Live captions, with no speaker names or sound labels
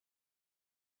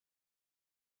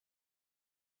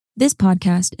This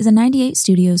podcast is a 98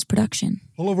 Studios production.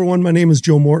 Hello, everyone. My name is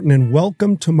Joe Morton, and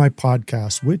welcome to my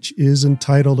podcast, which is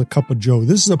entitled A Cup of Joe.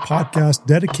 This is a podcast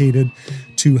dedicated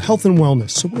to health and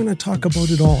wellness. So we're going to talk about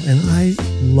it all. And I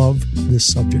love this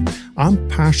subject. I'm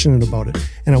passionate about it.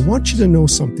 And I want you to know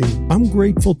something. I'm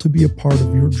grateful to be a part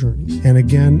of your journey. And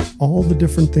again, all the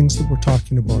different things that we're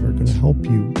talking about are going to help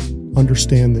you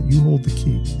understand that you hold the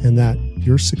key and that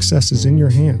your success is in your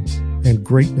hands and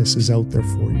greatness is out there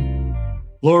for you.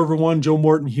 Hello, everyone. Joe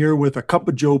Morton here with A Cup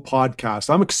of Joe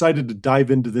podcast. I'm excited to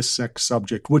dive into this next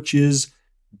subject, which is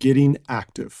getting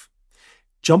active.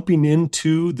 Jumping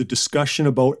into the discussion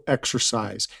about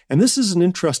exercise. And this is an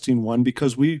interesting one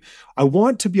because I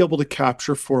want to be able to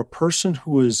capture for a person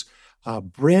who is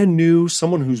brand new,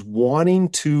 someone who's wanting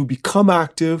to become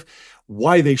active,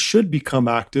 why they should become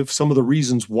active, some of the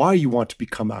reasons why you want to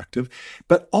become active,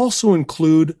 but also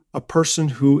include a person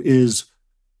who is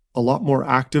a lot more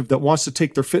active that wants to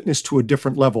take their fitness to a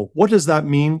different level. What does that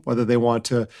mean? Whether they want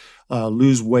to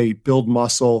lose weight, build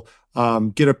muscle,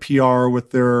 get a PR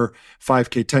with their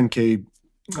 5K,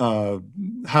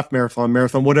 10K, half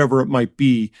marathon, whatever it might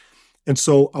be. And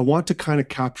so I want to kind of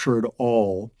capture it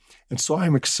all. And so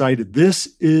I'm excited.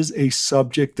 This is a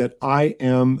subject that I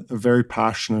am very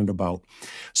passionate about.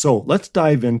 So let's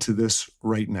dive into this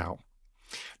right now.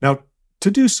 Now, to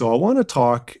do so, I want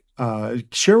to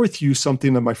share with you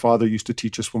something that my father used to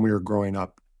teach us when we were growing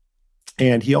up.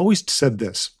 And he always said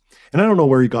this, and I don't know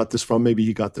where he got this from. Maybe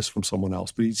he got this from someone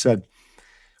else, but he said,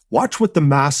 watch what the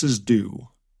masses do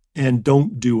and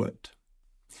don't do it.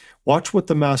 Watch what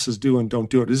the masses do and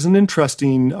don't do it is an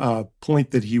interesting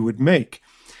point that he would make.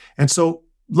 And so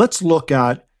let's look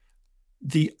at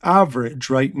the average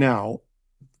right now.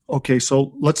 Okay,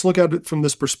 so let's look at it from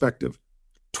this perspective.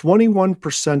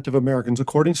 21% of Americans,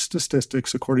 according to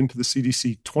statistics, according to the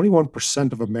CDC,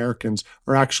 21% of Americans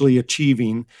are actually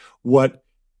achieving what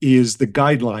is the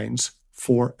guidelines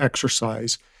for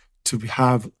exercise to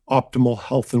have optimal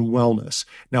health and wellness.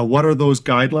 Now, what are those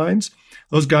guidelines?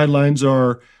 Those guidelines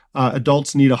are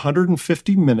adults need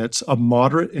 150 minutes of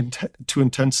moderate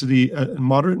intensity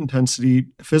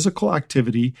physical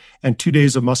activity and 2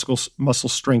 days of muscle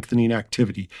strengthening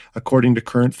activity, according to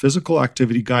current physical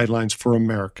activity guidelines for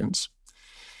Americans.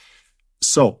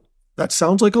 So that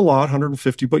sounds like a lot,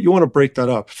 150, but you want to break that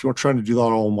up. If you're trying to do that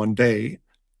all in one day,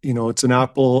 it's an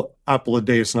apple a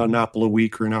day. It's not an apple a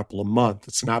week or an apple a month.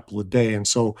 It's an apple a day. And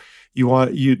so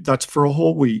that's for a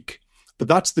whole week. But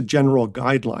that's the general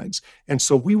guidelines. And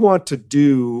so we want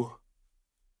to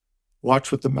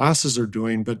watch what the masses are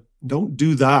doing, but don't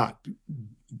do that.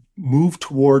 Move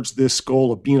towards this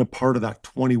goal of being a part of that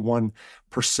 21%.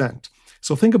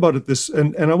 So think about it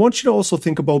and I want you to also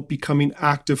think about becoming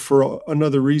active for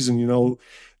another reason.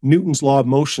 Newton's law of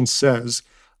motion says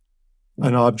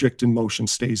an object in motion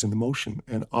stays in motion,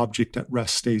 an object at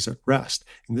rest stays at rest.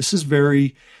 And this is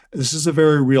a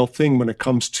very real thing when it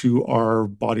comes to our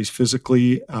bodies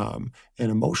physically and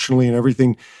emotionally and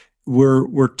everything.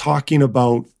 We're talking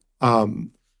about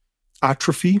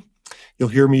atrophy. You'll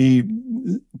hear me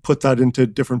put that into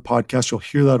different podcasts. You'll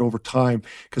hear that over time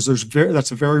because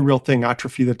that's a very real thing,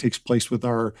 atrophy that takes place with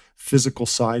our physical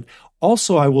side.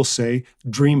 Also, I will say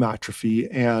dream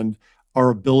atrophy and our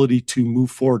ability to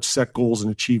move forward, set goals, and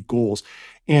achieve goals.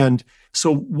 And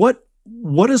so what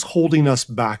is holding us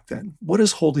back then? What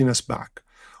is holding us back?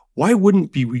 Why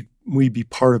wouldn't we be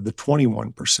part of the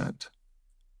 21%?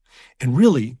 And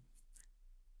really,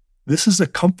 this is a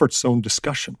comfort zone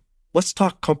discussion. Let's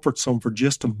talk comfort zone for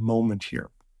just a moment here.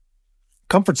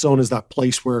 Comfort zone is that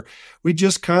place where we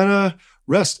just kind of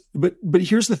rest. But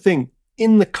here's the thing.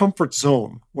 In the comfort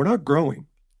zone, we're not growing.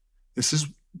 This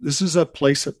is a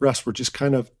place at rest. We're just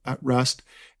kind of at rest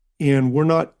and we're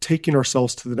not taking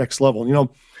ourselves to the next level.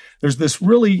 There's this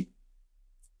really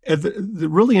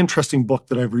interesting book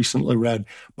that I've recently read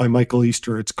by Michael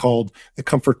Easter. It's called The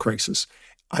Comfort Crisis.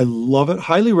 I love it.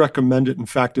 Highly recommend it. In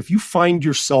fact, if you find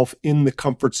yourself in the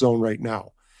comfort zone right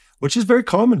now, which is very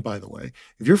common, by the way,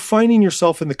 if you're finding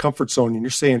yourself in the comfort zone and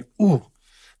you're saying, ooh,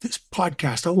 this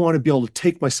podcast, I want to be able to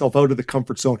take myself out of the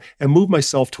comfort zone and move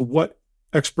myself to what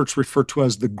experts refer to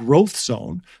as the growth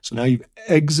zone. So now you've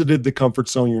exited the comfort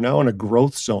zone. You're now in a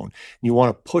growth zone and you want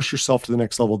to push yourself to the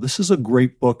next level. This is a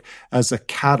great book as a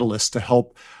catalyst to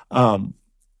help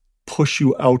push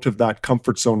you out of that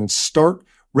comfort zone and start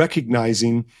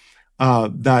recognizing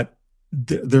that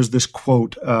there's this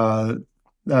quote I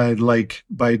like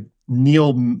by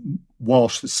Neil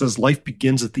Walsh that says, life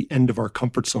begins at the end of our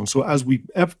comfort zone. So as we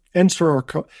exit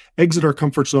our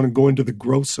comfort zone and go into the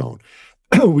growth zone,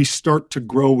 we start to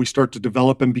grow, we start to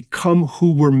develop and become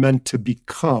who we're meant to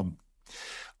become.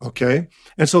 Okay.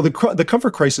 And so the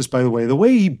comfort crisis, by the way,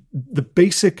 the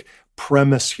basic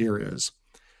premise here is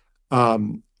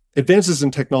advances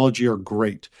in technology are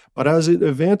great, but as it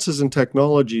advances in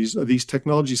technologies, these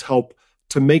technologies help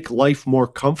to make life more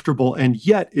comfortable. And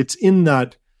yet it's in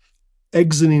that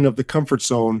exiting of the comfort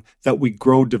zone that we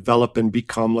grow, develop, and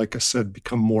become, like I said,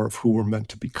 become more of who we're meant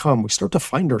to become. We start to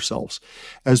find ourselves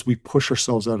as we push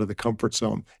ourselves out of the comfort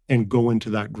zone and go into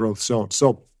that growth zone.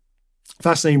 So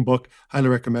fascinating book, highly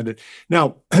recommend it.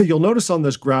 Now, you'll notice on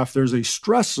this graph, there's a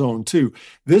stress zone too.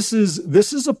 This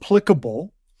is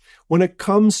applicable when it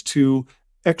comes to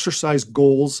exercise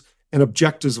goals and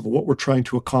objectives of what we're trying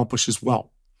to accomplish as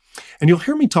well. And you'll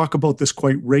hear me talk about this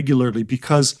quite regularly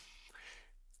because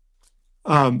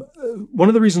one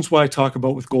of the reasons why I talk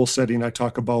about with goal setting, I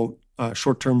talk about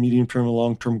short-term, medium-term, and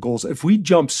long-term goals. If we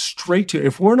jump straight to,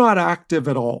 if we're not active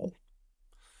at all,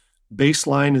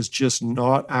 baseline is just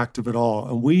not active at all,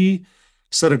 and we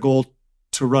set a goal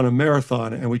to run a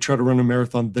marathon and we try to run a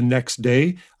marathon the next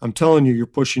day, I'm telling you, you're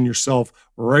pushing yourself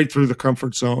right through the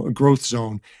comfort zone, growth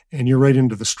zone, and you're right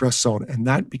into the stress zone, and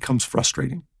that becomes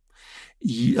frustrating.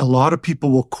 A lot of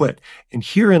people will quit, and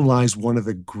herein lies one of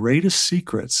the greatest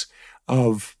secrets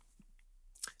of,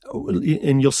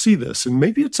 and you'll see this, and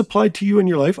maybe it's applied to you in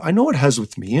your life. I know it has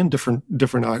with me in different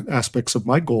aspects of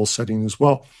my goal setting as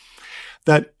well,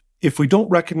 that if we don't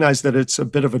recognize that it's a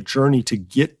bit of a journey to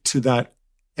get to that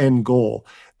end goal,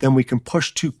 then we can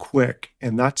push too quick.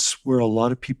 And that's where a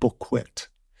lot of people quit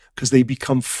because they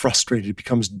become frustrated. It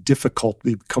becomes difficult.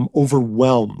 They become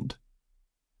overwhelmed,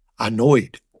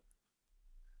 annoyed.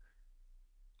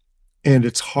 And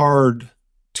it's hard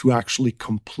to actually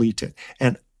complete it.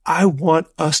 And I want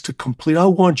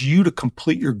you to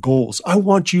complete your goals. I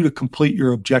want you to complete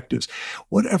your objectives.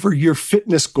 Whatever your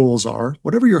fitness goals are,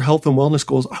 whatever your health and wellness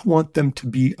goals, I want them to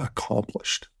be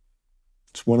accomplished.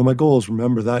 It's one of my goals.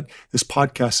 Remember that this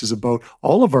podcast is about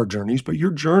all of our journeys, but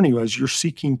your journey as you're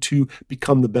seeking to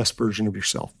become the best version of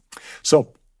yourself.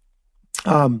 So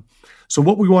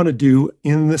what we want to do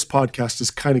in this podcast is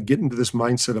kind of get into this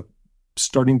mindset of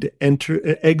starting to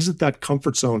exit that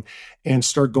comfort zone and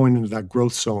start going into that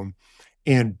growth zone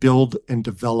and build and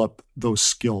develop those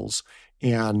skills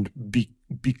and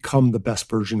become the best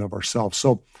version of ourselves.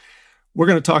 So we're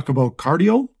going to talk about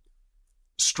cardio,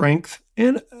 strength,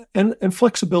 and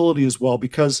flexibility as well,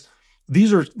 because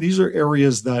these are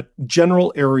areas that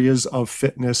general areas of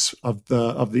fitness of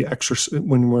the exercise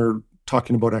when we're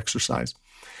talking about exercise.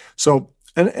 So,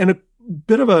 and a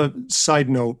bit of a side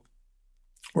note,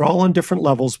 we're all on different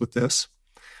levels with this,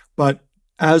 but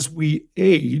as we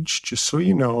age, just so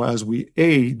you know, as we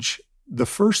age, the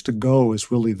first to go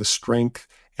is really the strength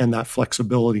and that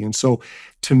flexibility. And so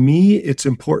to me, it's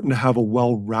important to have a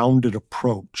well-rounded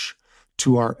approach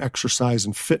to our exercise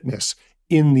and fitness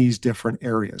in these different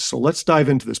areas. So let's dive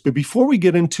into this. But before we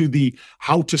get into the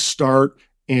how to start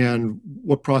and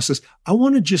what process, I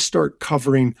want to just start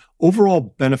covering overall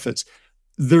benefits.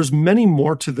 There's many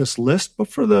more to this list, but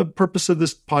for the purpose of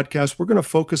this podcast, we're going to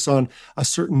focus on a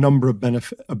certain number of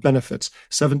benefits,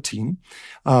 17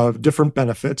 different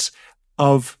benefits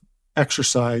of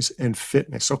exercise and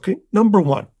fitness. Okay, number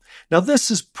one. Now,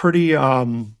 this is pretty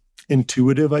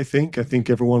intuitive, I think. I think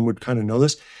everyone would kind of know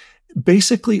this.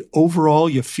 Basically, overall,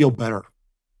 you feel better.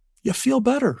 You feel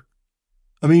better.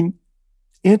 I mean,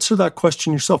 answer that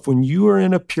question yourself. When you are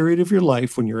in a period of your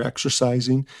life, when you're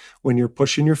exercising, when you're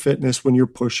pushing your fitness, when you're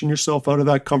pushing yourself out of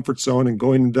that comfort zone and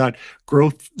going into that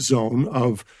growth zone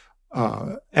of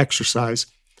exercise,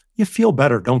 you feel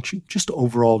better, don't you? Just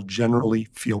overall, generally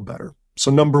feel better.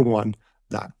 So number one,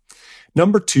 that.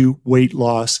 Number two, weight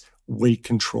loss, weight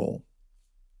control.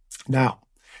 Now,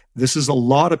 this is a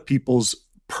lot of people's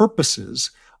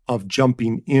purposes of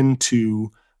jumping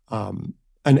into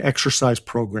an exercise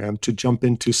program, to jump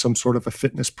into some sort of a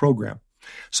fitness program.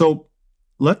 So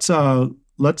let's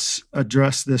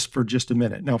address this for just a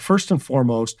minute. Now, first and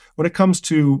foremost, when it comes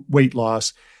to weight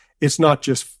loss, it's not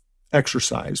just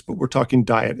exercise, but we're talking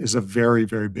diet is a very,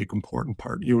 very big important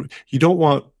part. You don't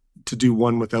want to do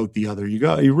one without the other.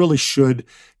 You really should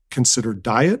consider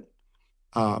diet.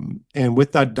 And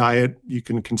with that diet, you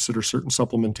can consider certain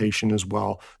supplementation as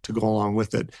well to go along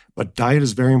with it. But diet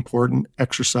is very important.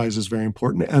 Exercise is very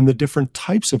important. And the different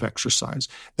types of exercise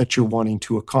that you're wanting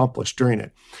to accomplish during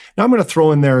it. Now, I'm going to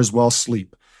throw in there as well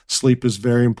sleep. Sleep is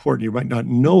very important. You might not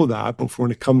know that, but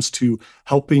when it comes to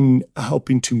helping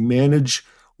to manage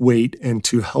weight and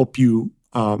to help you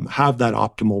have that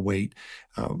optimal weight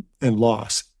and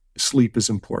loss, sleep is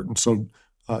important. So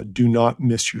do not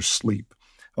miss your sleep.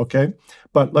 Okay,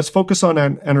 but let's focus on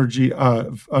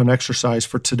on exercise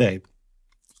for today.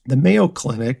 The Mayo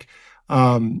Clinic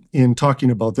in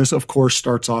talking about this, of course,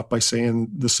 starts off by saying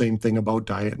the same thing about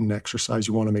diet and exercise.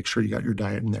 You want to make sure you got your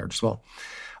diet in there as well.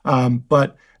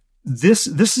 But this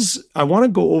is, I want to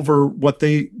go over what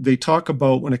they talk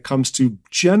about when it comes to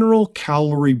general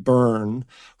calorie burn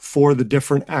for the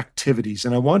different activities.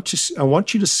 And I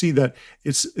want you to see that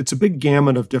it's a big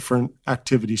gamut of different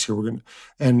activities here.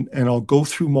 And I'll go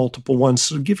through multiple ones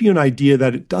to give you an idea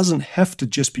that it doesn't have to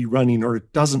just be running, or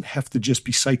it doesn't have to just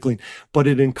be cycling, but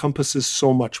it encompasses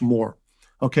so much more.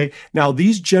 Okay. Now,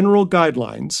 these general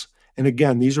guidelines, and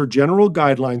again, these are general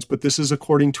guidelines, but this is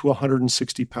according to a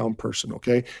 160-pound person,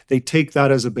 okay? They take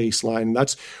that as a baseline.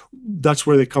 That's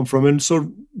where they come from. And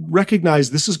so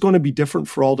recognize this is going to be different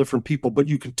for all different people, but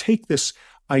you can take this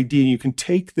idea, you can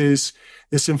take this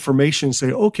information and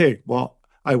say, okay, well,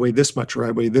 I weigh this much, or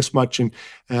I weigh this much, and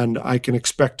I can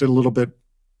expect a little bit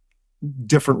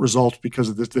different results because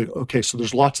of this. Okay, so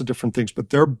there's lots of different things, but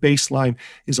their baseline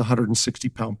is a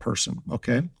 160-pound person,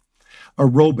 okay?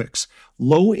 Aerobics,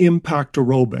 low impact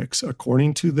aerobics,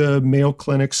 according to the Mayo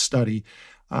Clinic study,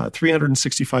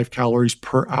 365 calories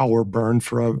per hour burned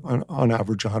for on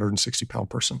average 160-pound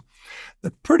person.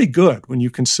 That's pretty good when you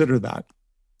consider that.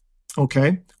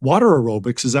 Okay, water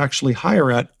aerobics is actually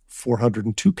higher at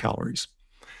 402 calories,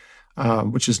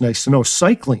 which is nice to know.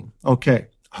 Cycling, okay,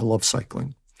 I love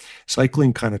cycling.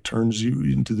 Cycling kind of turns you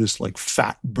into this like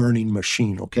fat burning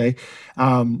machine, okay?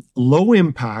 Low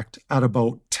impact at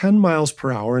about 10 miles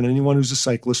per hour. And anyone who's a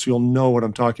cyclist, you'll know what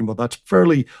I'm talking about. That's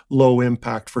fairly low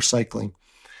impact for cycling.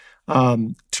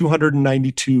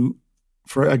 292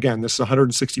 for, again, this is a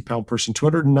 160-pound person,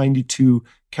 292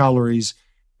 calories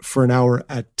for an hour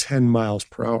at 10 miles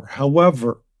per hour.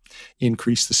 However,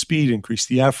 increase the speed, increase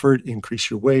the effort, increase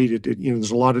your weight.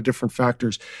 There's a lot of different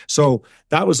factors. So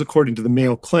that was according to the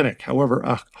Mayo Clinic. However,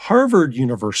 a Harvard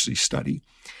University study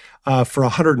for a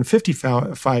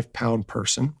 155-pound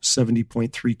person,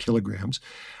 70.3 kilograms,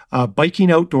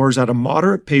 biking outdoors at a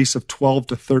moderate pace of 12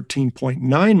 to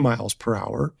 13.9 miles per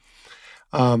hour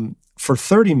for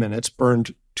 30 minutes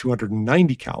burned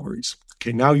 290 calories.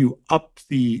 Okay, now you up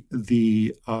the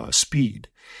speed.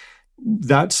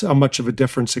 That's how much of a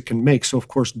difference it can make. So, of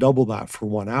course, double that for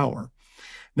 1 hour.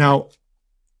 Now,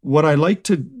 what I like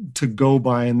to go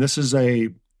by, and this is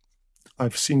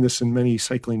I've seen this in many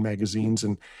cycling magazines,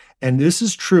 and this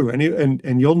is true,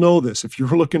 and you'll know this if you're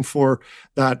looking for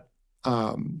that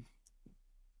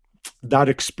that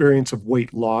experience of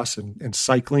weight loss and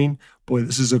cycling. Boy,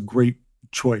 this is a great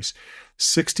choice.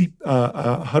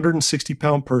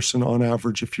 160-pound person on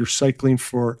average, if you're cycling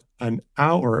for an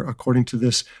hour, according to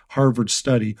this Harvard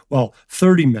study,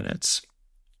 30 minutes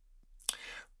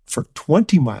for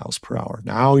 20 miles per hour.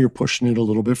 Now you're pushing it a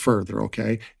little bit further,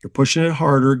 okay? You're pushing it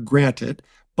harder, granted,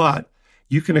 but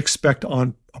you can expect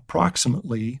on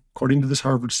approximately, according to this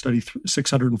Harvard study,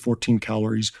 614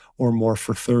 calories or more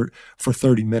for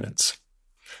 30 minutes.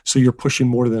 So you're pushing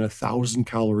more than 1,000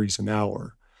 calories an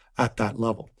hour at that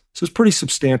level. So it's pretty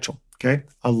substantial, okay?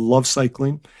 I love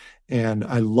cycling, and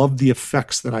I love the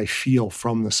effects that I feel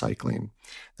from the cycling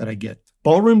that I get.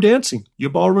 Ballroom dancing. You a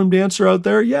ballroom dancer out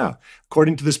there? Yeah.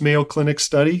 According to this Mayo Clinic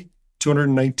study,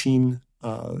 219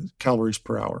 calories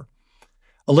per hour.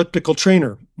 Elliptical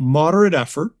trainer, moderate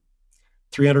effort,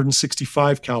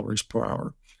 365 calories per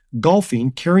hour.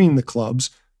 Golfing, carrying the clubs,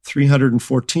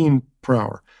 314 per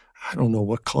hour. I don't know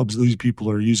what clubs these people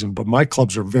are using, but my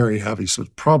clubs are very heavy, so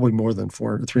it's probably more than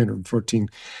 314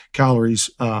 calories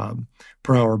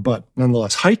per hour. But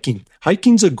nonetheless,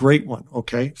 hiking's a great one,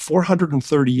 okay?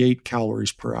 438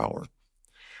 calories per hour.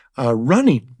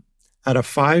 Running at a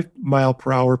 5 mile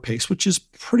per hour pace, which is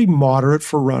pretty moderate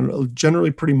for run,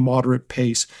 generally pretty moderate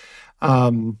pace,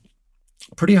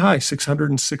 pretty high,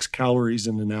 606 calories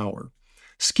in an hour.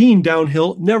 Skiing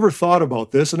downhill, never thought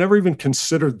about this. I never even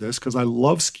considered this because I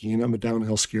love skiing. I'm a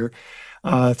downhill skier.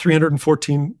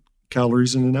 314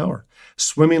 calories in an hour.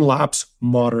 Swimming laps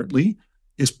moderately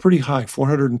is pretty high,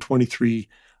 423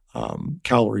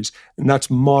 calories. And that's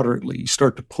moderately. You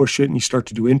start to push it and you start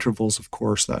to do intervals, of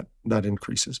course, that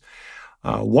increases.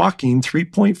 Walking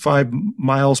 3.5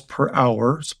 miles per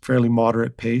hour, it's a fairly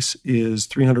moderate pace, is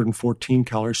 314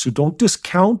 calories. So don't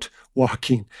discount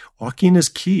walking. Walking is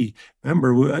key.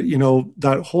 Remember,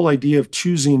 that whole idea of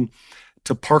choosing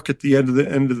to park at the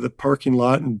end of the parking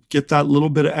lot and get that little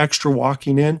bit of extra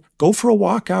walking in. Go for a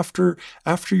walk after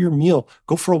your meal.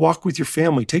 Go for a walk with your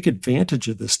family. Take advantage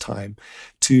of this time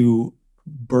to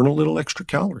burn a little extra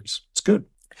calories. It's good.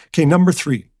 Okay, number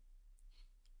 3.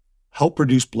 Help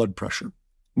reduce blood pressure.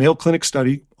 Mayo Clinic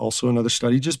study, also another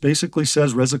study, just basically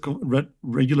says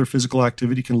regular physical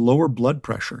activity can lower blood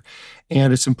pressure.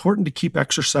 And it's important to keep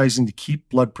exercising to keep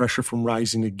blood pressure from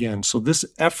rising again. So this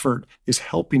effort is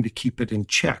helping to keep it in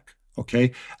check,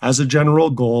 okay? As a general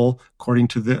goal, according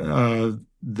to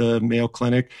the Mayo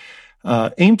Clinic,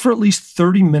 aim for at least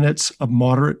 30 minutes of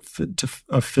moderate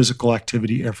physical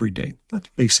activity every day. That's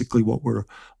basically what we're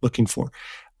looking for.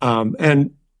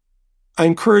 And I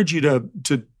encourage you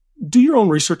to do your own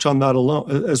research on that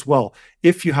alone as well.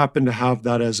 If you happen to have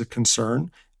that as a concern,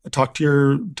 talk to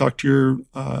your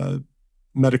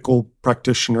medical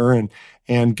practitioner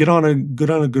and get on a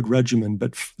good regimen.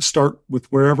 But start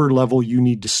with wherever level you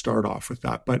need to start off with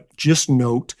that. But just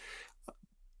note,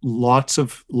 lots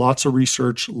of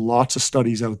research, lots of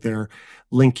studies out there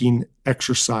linking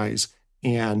exercise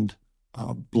and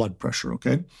blood pressure.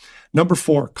 Okay, number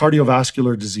 4,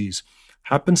 cardiovascular disease.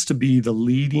 Happens to be the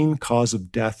leading cause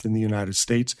of death in the United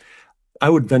States. I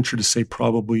would venture to say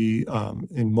probably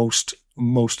in most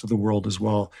of the world as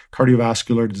well.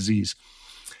 Cardiovascular disease.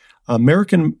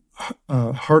 American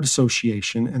Heart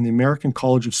Association and the American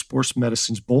College of Sports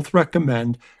Medicine both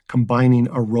recommend combining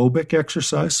aerobic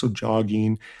exercise, so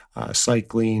jogging,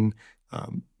 cycling,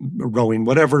 rowing,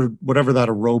 whatever that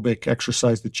aerobic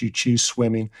exercise that you choose,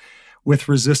 swimming, with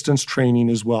resistance training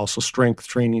as well, so strength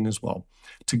training as well.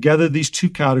 Together, these two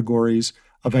categories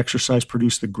of exercise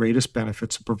produce the greatest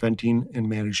benefits of preventing and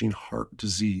managing heart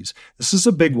disease. This is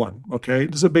a big one, okay?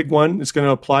 This is a big one. It's going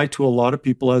to apply to a lot of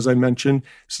people. As I mentioned,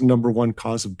 it's the number 1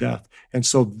 cause of death. And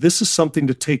so this is something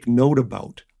to take note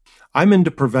about. I'm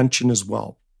into prevention as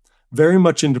well, very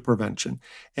much into prevention.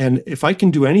 And if I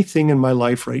can do anything in my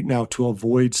life right now to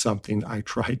avoid something, I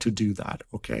try to do that,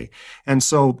 okay? And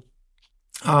so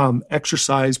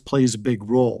exercise plays a big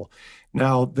role.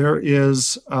 Now, there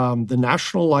is the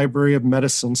National Library of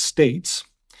Medicine states,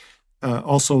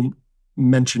 also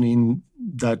mentioning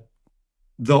that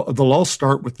they'll all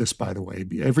start with this, by the way.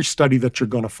 Every study that you're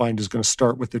going to find is going to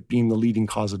start with it being the leading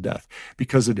cause of death,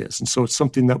 because it is. And so it's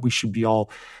something that we should be all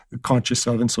conscious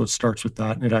of. And so it starts with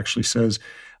that. And it actually says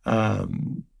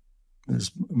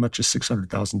as much as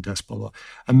 600,000 deaths, blah, blah.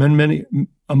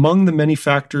 Among the many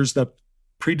factors that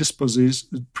predispose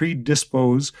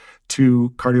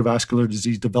to cardiovascular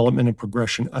disease development and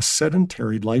progression, a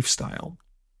sedentary lifestyle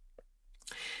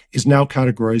is now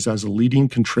categorized as a leading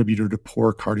contributor to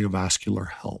poor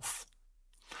cardiovascular health.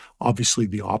 Obviously,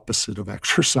 the opposite of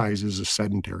exercise is a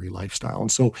sedentary lifestyle.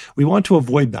 And so we want to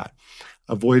avoid that,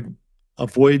 avoid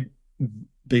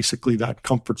basically that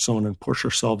comfort zone and push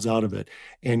ourselves out of it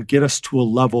and get us to a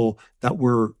level that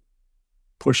we're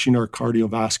pushing our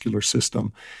cardiovascular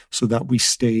system so that we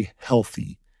stay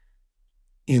healthy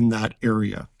in that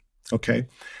area. Okay.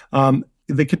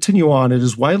 They continue on. It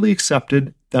is widely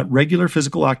accepted that regular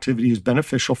physical activity is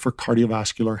beneficial for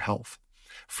cardiovascular health.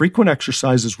 Frequent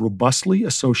exercise is robustly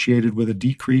associated with a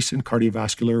decrease in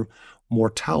cardiovascular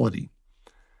mortality,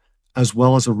 as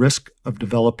well as a risk of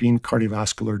developing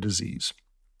cardiovascular disease.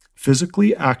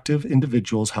 Physically active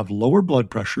individuals have lower blood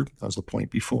pressure, that was the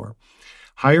point before,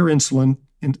 higher insulin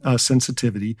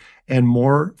sensitivity, and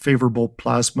more favorable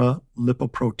plasma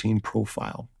lipoprotein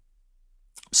profile.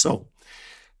 So,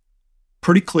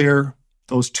 pretty clear,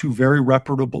 those two very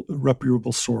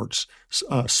reputable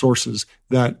sources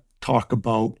that talk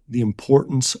about the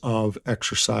importance of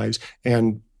exercise,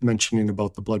 and mentioning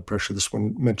about the blood pressure. This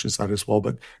one mentions that as well,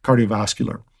 but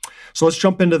cardiovascular. So let's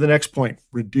jump into the next point.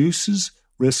 Reduces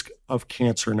risk of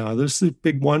cancer. Now, this is a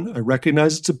big one. I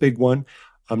recognize it's a big one.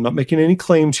 I'm not making any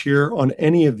claims here on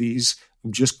any of these.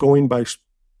 I'm just going by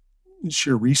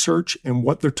sheer research and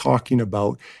what they're talking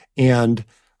about. And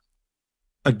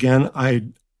again,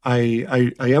 I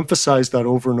emphasize that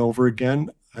over and over again.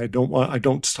 I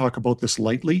don't talk about this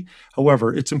lightly.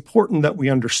 However, it's important that we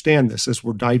understand this as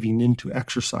we're diving into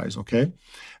exercise, okay?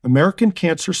 American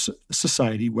Cancer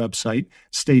Society website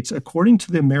states, according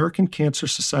to the American Cancer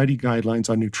Society guidelines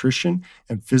on nutrition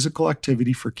and physical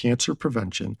activity for cancer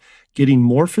prevention, getting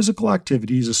more physical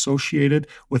activity is associated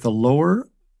with a lower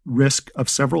risk of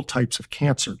several types of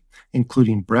cancer,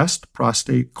 including breast,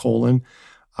 prostate, colon,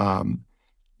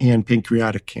 and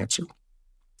pancreatic cancer.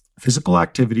 Physical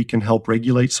activity can help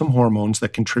regulate some hormones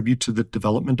that contribute to the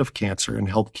development of cancer and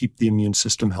help keep the immune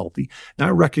system healthy. Now,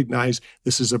 I recognize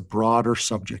this is a broader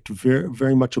subject, very,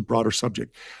 very much a broader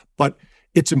subject, but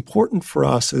it's important for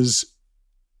us as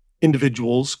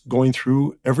individuals going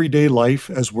through everyday life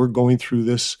as we're going through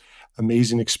this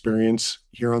amazing experience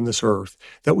here on this earth,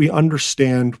 that we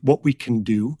understand what we can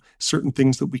do, certain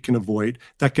things that we can avoid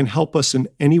that can help us in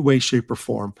any way, shape, or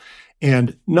form.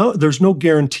 And no, there's no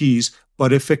guarantees,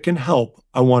 But if it can help,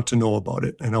 I want to know about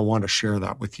it, and I want to share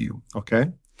that with you, okay?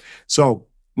 So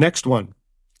next one,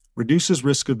 reduces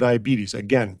risk of diabetes.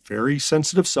 Again, very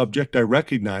sensitive subject, I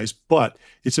recognize, but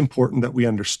it's important that we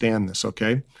understand this,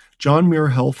 okay? John Muir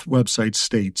Health website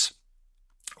states,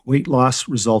 weight loss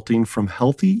resulting from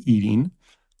healthy eating,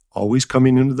 always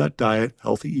coming into that diet,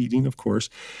 healthy eating, of course,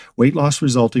 weight loss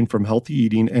resulting from healthy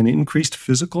eating and increased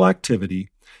physical activity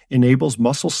enables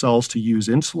muscle cells to use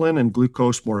insulin and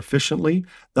glucose more efficiently,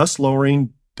 thus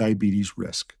lowering diabetes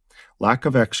risk. Lack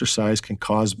of exercise can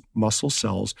cause muscle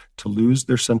cells to lose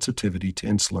their sensitivity to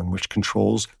insulin, which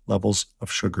controls levels of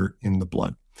sugar in the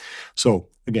blood. So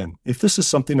again, if this is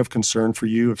something of concern for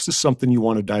you, if this is something you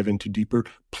want to dive into deeper,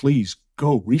 please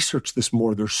go research this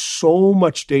more. There's so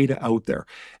much data out there,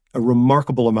 a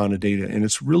remarkable amount of data, and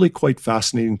it's really quite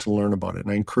fascinating to learn about it.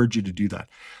 And I encourage you to do that.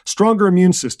 Stronger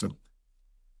immune system.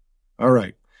 All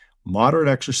right. Moderate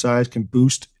exercise can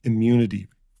boost immunity.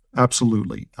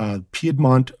 Absolutely.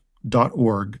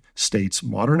 Piedmont.org states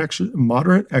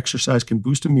moderate exercise can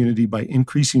boost immunity by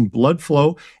increasing blood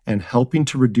flow and helping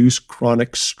to reduce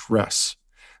chronic stress,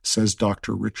 says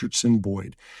Dr. Richardson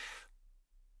Boyd.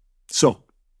 So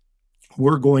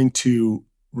we're going to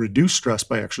reduce stress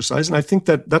by exercise. And I think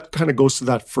that kind of goes to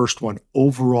that first one.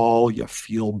 Overall, you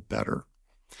feel better.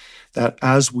 That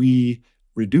as we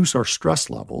reduce our stress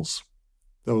levels,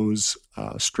 those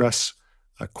stress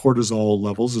cortisol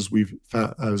levels,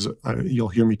 as you'll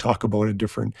hear me talk about in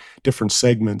different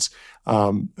segments,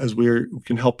 as we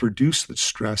can help reduce the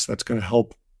stress, that's going to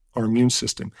help our immune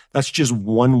system. That's just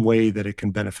one way that it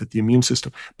can benefit the immune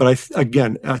system. But I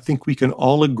think we can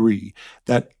all agree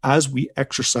that as we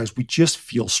exercise, we just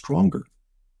feel stronger.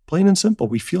 Plain and simple,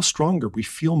 we feel stronger. We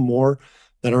feel more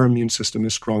that our immune system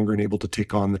is stronger and able to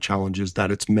take on the challenges that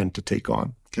it's meant to take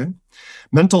on. Okay?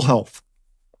 Mental health.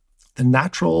 The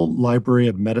Natural Library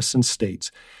of Medicine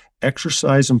states,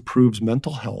 exercise improves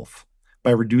mental health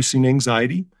by reducing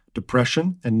anxiety,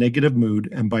 depression, and negative mood,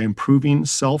 and by improving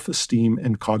self-esteem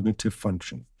and cognitive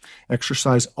function.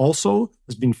 Exercise also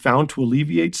has been found to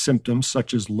alleviate symptoms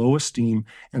such as low esteem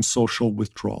and social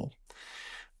withdrawal.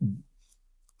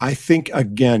 I think,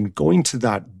 again, going to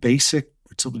that basic,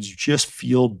 so that you just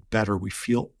feel better, we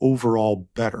feel overall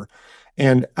better.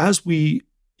 And as we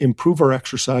improve our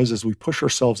exercise, as we push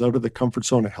ourselves out of the comfort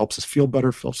zone, it helps us feel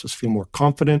better, helps us feel more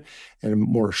confident and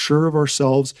more sure of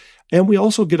ourselves. And we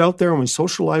also get out there and we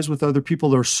socialize with other people.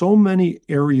 There are so many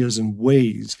areas and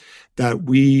ways that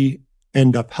we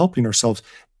end up helping ourselves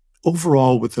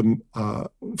overall with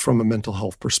from a mental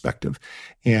health perspective.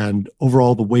 And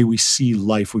overall, the way we see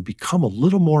life, we become a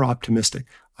little more optimistic.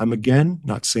 I'm again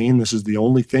not saying this is the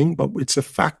only thing, but it's a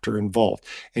factor involved.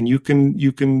 And you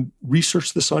can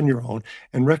research this on your own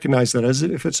and recognize that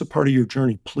if it's a part of your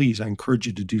journey, please, I encourage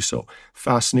you to do so.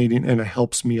 Fascinating, and it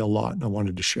helps me a lot, and I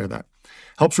wanted to share that.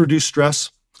 Helps reduce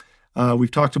stress. We've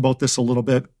talked about this a little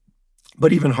bit,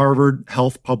 but even Harvard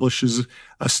Health publishes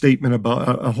a statement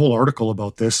about a whole article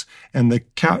about this, and the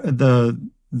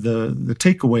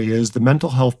takeaway is the mental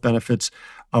health benefits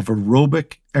of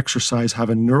aerobic exercise have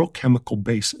a neurochemical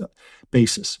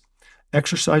basis.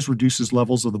 Exercise reduces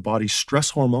levels of the body's stress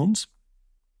hormones,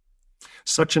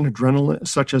 such as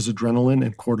adrenaline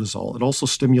and cortisol. It also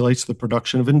stimulates the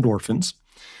production of endorphins,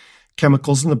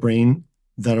 chemicals in the brain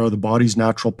that are the body's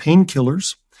natural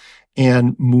painkillers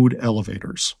and mood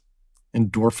elevators.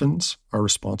 Endorphins are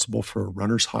responsible for a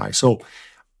runner's high. So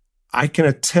I can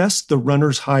attest the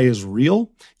runner's high is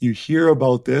real. You hear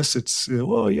about this. It's,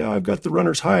 well, yeah, I've got the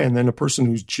runner's high. And then a person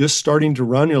who's just starting to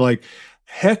run, you're like,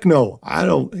 heck no, I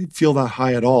don't feel that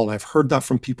high at all. And I've heard that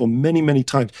from people many, many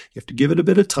times. You have to give it a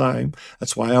bit of time.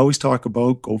 That's why I always talk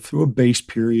about go through a base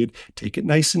period, take it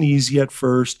nice and easy at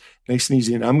first, nice and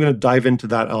easy. And I'm going to dive into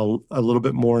that a little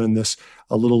bit more in this,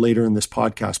 a little later in this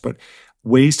podcast, but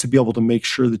ways to be able to make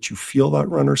sure that you feel that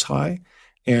runner's high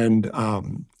and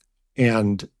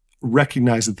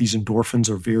recognize that these endorphins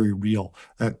are very real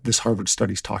that this Harvard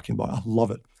study is talking about. I love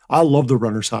it. I love the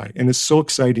runner's high, and it's so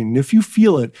exciting. And if you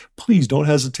feel it, please don't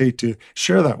hesitate to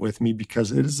share that with me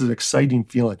because it is an exciting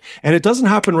feeling. And it doesn't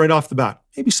happen right off the bat.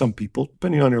 Maybe some people,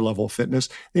 depending on your level of fitness,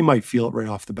 they might feel it right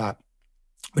off the bat.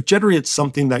 But generally, it's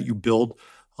something that you build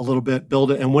a little bit, build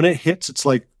it. And when it hits, it's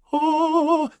like,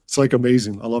 oh, it's like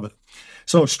amazing. I love it.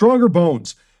 So stronger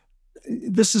bones.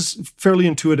 This is fairly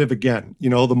intuitive again.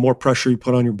 You know, the more pressure you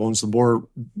put on your bones, the more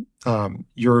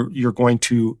you're going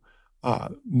to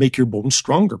make your bones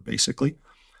stronger, basically.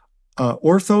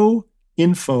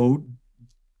 OrthoInfo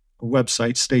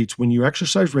website states, when you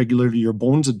exercise regularly, your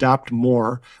bones adapt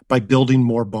more by building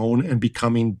more bone and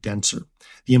becoming denser.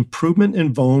 The improvement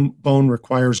in bone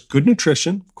requires good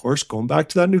nutrition. Of course, going back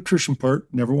to that nutrition part,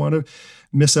 never want to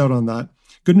miss out on that.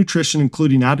 Good nutrition,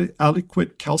 including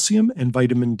adequate calcium and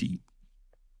vitamin D.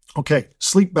 Okay,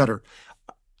 sleep better.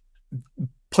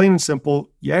 Plain and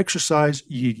simple, you exercise,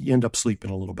 you end up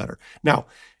sleeping a little better. Now,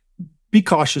 be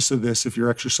cautious of this if you're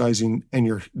exercising and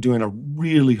you're doing a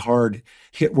really hard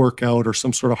HIIT workout or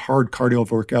some sort of hard cardio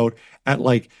workout at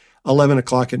like 11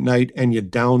 o'clock at night and you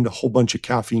downed a whole bunch of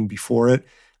caffeine before it.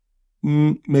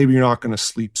 Maybe you're not going to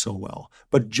sleep so well.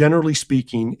 But generally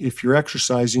speaking, if you're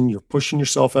exercising, you're pushing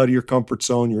yourself out of your comfort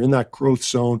zone, you're in that growth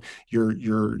zone,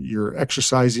 you're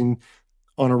exercising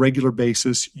on a regular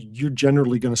basis, you're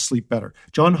generally going to sleep better.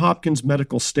 Johns Hopkins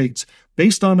Medical states,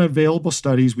 based on available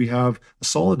studies, we have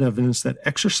solid evidence that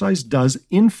exercise does,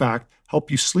 in fact,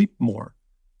 help you sleep more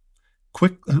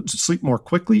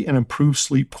quickly and improve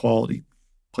sleep quality.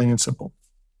 Plain and simple.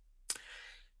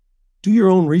 Do your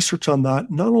own research on that.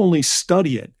 Not only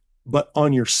study it, but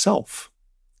on yourself.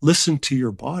 Listen to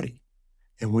your body.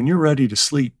 And when you're ready to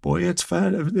sleep, boy, it's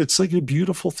fun. It's like a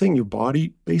beautiful thing. Your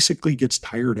body basically gets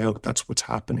tired out. That's what's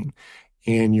happening.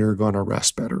 And you're going to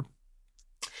rest better.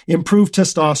 Improve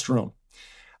testosterone.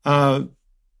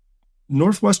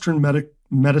 Northwestern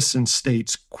Medicine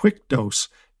states quick dose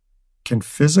can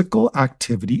physical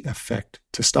activity affect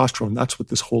testosterone. That's what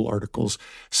this whole article's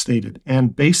stated.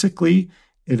 And basically,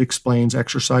 it explains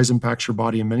exercise impacts your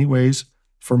body in many ways.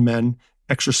 For men,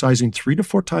 exercising 3 to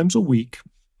 4 times a week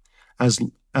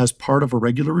as part of a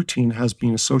regular routine has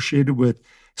been associated with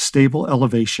stable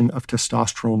elevation of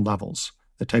testosterone levels.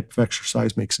 The type of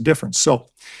exercise makes a difference. So,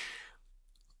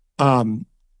 and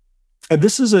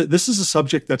this is a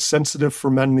subject that's sensitive for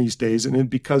men these days, and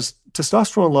because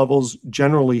testosterone levels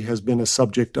generally has been a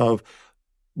subject of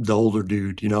the older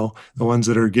dude, the ones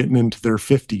that are getting into their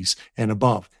 50s and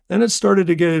above. Then it started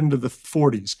to get into the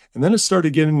 40s, and then it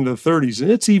started getting into the 30s,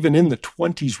 and it's even in the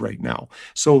 20s right now.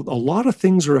 So a lot of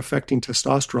things are affecting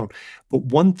testosterone, but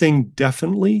one thing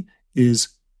definitely is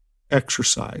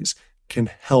exercise can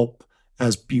help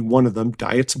as be one of them.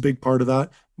 Diet's a big part of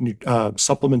that.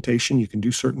 Supplementation, you can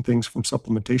do certain things from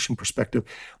supplementation perspective,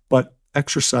 but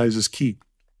exercise is key.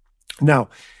 Now,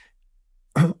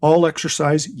 all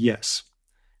exercise, yes.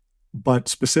 But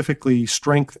specifically,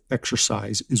 strength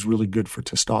exercise is really good for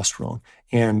testosterone,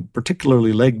 and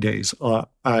particularly leg days.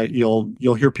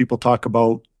 You'll hear people talk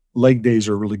about leg days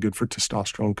are really good for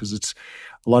testosterone because it's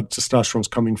a lot of testosterone is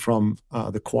coming from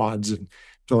the quads. And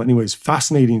so, anyways,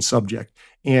 fascinating subject.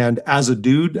 And as a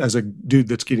dude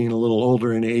that's getting a little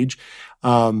older in age,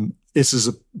 this is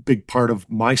a big part of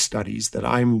my studies that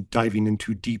I'm diving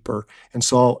into deeper. And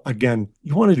so, again,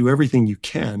 you want to do everything you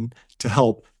can to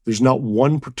help. There's not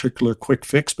one particular quick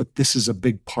fix, but this is a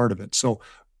big part of it. So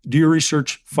do your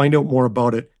research, find out more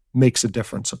about it, makes a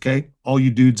difference, okay? All you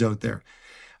dudes out there.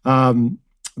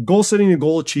 Goal setting and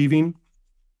goal achieving.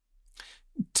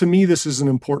 To me, this is an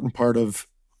important part of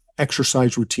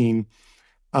exercise routine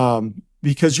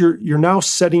because you're now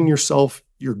setting yourself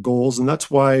your goals, and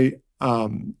that's why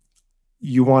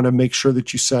you want to make sure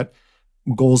that you set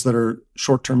goals that are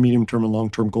short-term, medium-term, and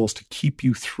long-term goals to keep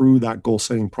you through that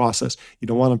goal-setting process. You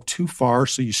don't want them too far,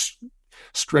 so you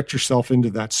stretch yourself into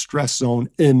that stress zone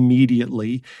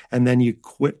immediately, and then you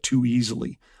quit too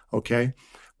easily, okay?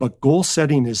 But goal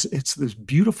setting it's this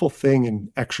beautiful thing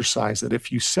in exercise that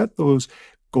if you set those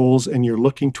goals and you're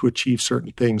looking to achieve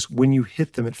certain things, when you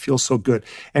hit them, it feels so good.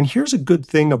 And here's a good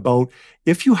thing about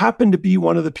if you happen to be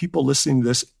one of the people listening to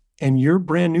this and you're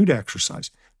brand new to exercise,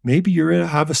 maybe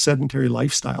have a sedentary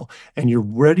lifestyle and you're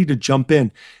ready to jump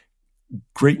in.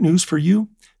 Great news for you,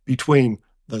 between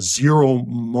the zero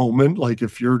moment, like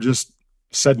if you're just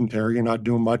sedentary and not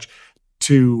doing much,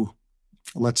 to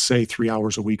let's say 3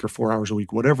 hours a week or 4 hours a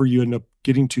week, whatever you end up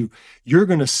getting to, you're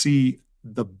going to see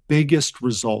the biggest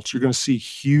results. You're going to see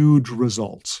huge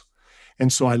results.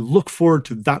 And so I look forward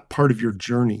to that part of your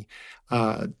journey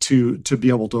to be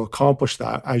able to accomplish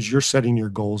that as you're setting your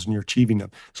goals and you're achieving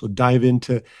them. So dive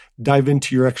into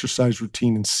your exercise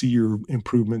routine and see your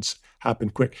improvements happen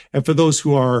quick. And for those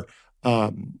who are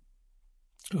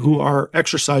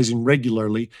exercising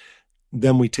regularly,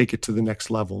 then we take it to the next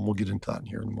level, and we'll get into that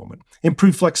here in a moment.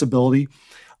 Improve flexibility.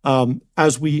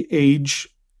 As we age,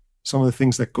 some of the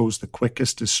things that goes the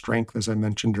quickest is strength, as I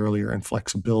mentioned earlier, and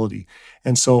flexibility.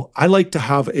 And so I like to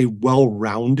have a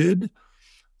well-rounded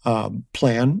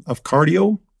plan of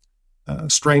cardio,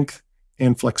 strength,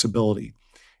 and flexibility.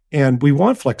 And we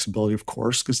want flexibility, of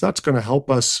course, because that's going to help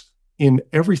us in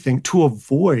everything to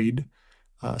avoid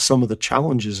some of the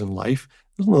challenges in life,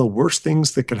 one of the worst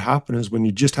things that could happen is when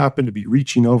you just happen to be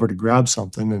reaching over to grab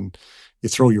something and you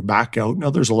throw your back out.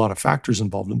 Now, there's a lot of factors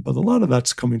involved in it, but a lot of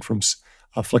that's coming from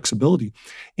flexibility.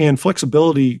 And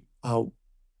flexibility,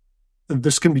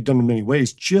 this can be done in many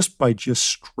ways, just by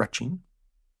stretching.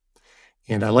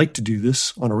 And I like to do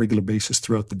this on a regular basis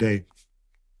throughout the day.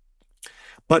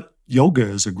 But yoga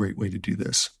is a great way to do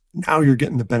this. Now you're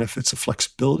getting the benefits of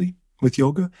flexibility with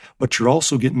yoga, but you're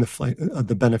also getting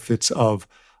the benefits of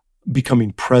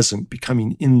becoming present,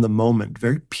 becoming in the moment,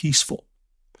 very peaceful,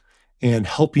 and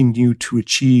helping you to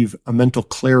achieve a mental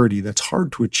clarity that's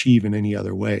hard to achieve in any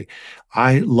other way.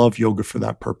 I love yoga for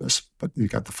that purpose, but you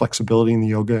got the flexibility in the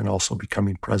yoga and also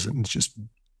becoming present. It's just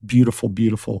beautiful,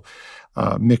 beautiful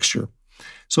mixture.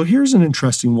 So here's an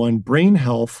interesting one. Brain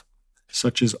health,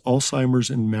 such as Alzheimer's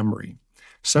and memory.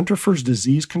 Center for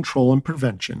Disease Control and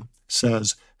Prevention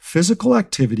says physical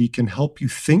activity can help you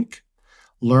think,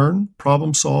 learn,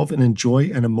 problem solve, and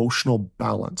enjoy an emotional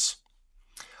balance.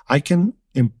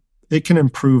 It can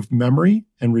improve memory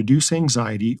and reduce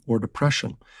anxiety or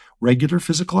depression. Regular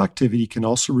physical activity can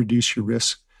also reduce your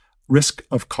risk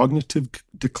of cognitive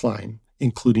decline,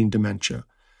 including dementia.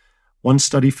 One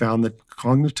study found that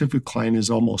cognitive decline is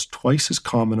almost twice as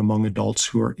common among adults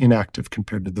who are inactive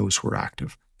compared to those who are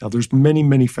active. Now, there's many,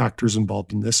 many factors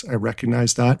involved in this. I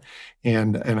recognize that,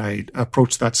 and I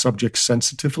approach that subject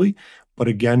sensitively. But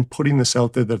again, putting this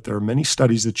out there that there are many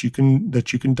studies that you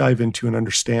can dive into and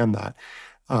understand that,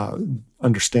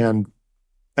 understand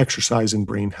exercise and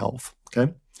brain health.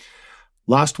 Okay.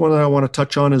 Last one that I want to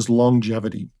touch on is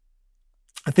longevity.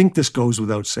 I think this goes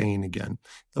without saying again.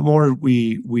 The more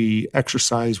we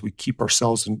exercise, we keep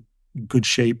ourselves in good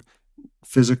shape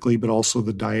physically, but also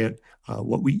the diet,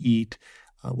 what we eat,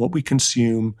 what we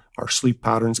consume, our sleep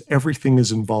patterns, everything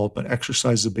is involved, but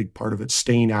exercise is a big part of it,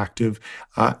 staying active.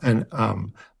 And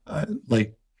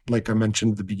like I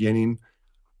mentioned at the beginning,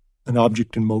 an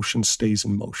object in motion stays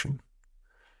in motion.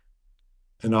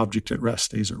 An object at rest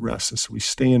stays at rest. And so we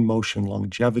stay in motion.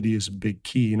 Longevity is a big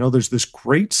key. You know, there's this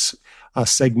great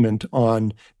segment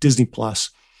on Disney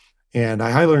Plus, and I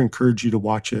highly encourage you to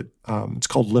watch it. It's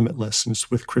called Limitless, and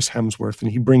it's with Chris Hemsworth, and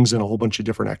he brings in a whole bunch of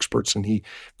different experts, and he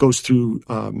goes through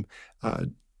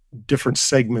different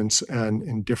segments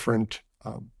and different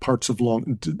parts of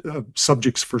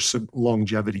subjects for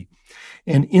longevity.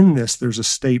 And in this, there's a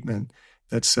statement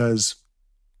that says,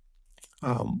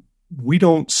 we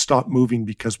don't stop moving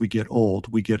because we get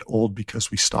old. We get old because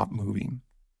we stop moving.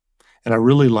 And I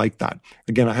really like that.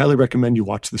 Again, I highly recommend you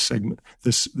watch this segment,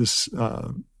 this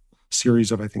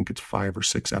series of, I think it's 5 or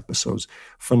 6 episodes.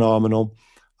 Phenomenal.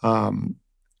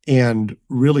 And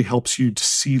really helps you to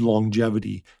see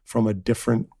longevity from a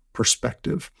different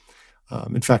perspective.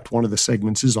 In fact, one of the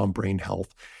segments is on brain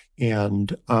health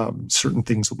and certain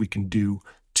things that we can do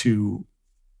to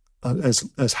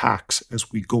as hacks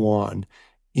as we go on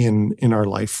in our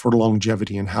life for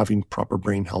longevity and having proper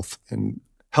brain health and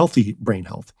healthy brain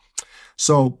health.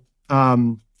 So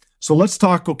let's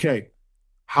talk, okay,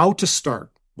 how to start.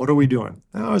 What are we doing?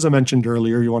 Now, as I mentioned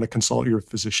earlier, you want to consult your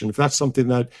physician. If that's something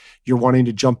that you're wanting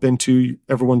to jump into,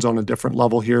 everyone's on a different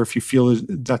level here. If you feel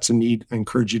that's a need, I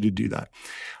encourage you to do that.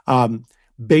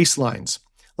 Baselines.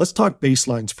 Let's talk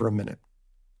baselines for a minute.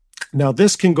 Now,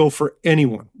 this can go for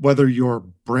anyone, whether you're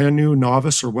brand new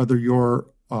novice or whether you're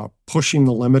pushing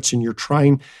the limits and you're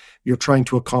trying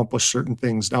to accomplish certain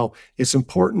things. Now, it's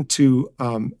important to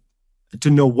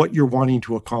know what you're wanting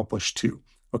to accomplish too.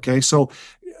 Okay, so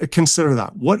consider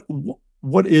that.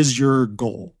 What is your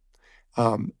goal?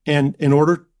 And in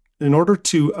order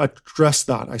to address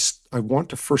that, I want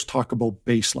to first talk about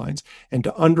baselines. And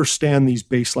to understand these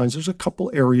baselines, there's a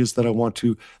couple areas that I want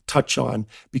to touch on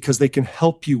because they can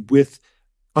help you with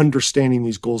understanding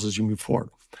these goals as you move forward.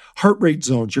 Heart rate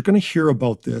zones, you're going to hear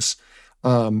about this.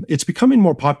 It's becoming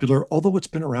more popular, although it's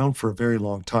been around for a very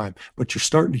long time, but you're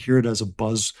starting to hear it as a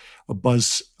buzz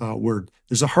word.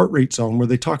 There's a heart rate zone where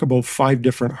they talk about 5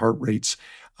 different heart rates,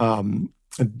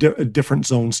 different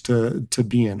zones to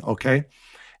be in, okay?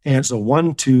 And so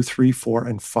 1, 2, 3, 4,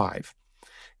 and 5.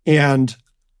 And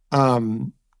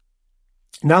now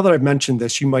that I've mentioned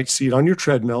this, you might see it on your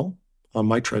treadmill. On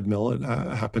my treadmill, it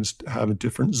happens to have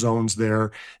different zones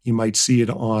there. You might see it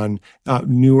on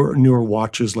newer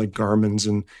watches like Garmin's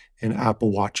and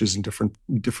Apple watches, and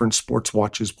different sports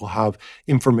watches will have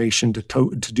information to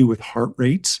do with heart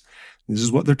rates. This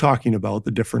is what they're talking about,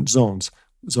 the different zones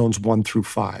 1 through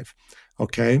 5.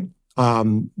 Okay.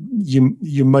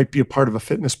 You might be a part of a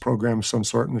fitness program of some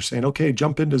sort, and they're saying, okay,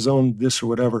 jump into zone this or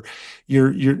whatever.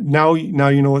 You're now you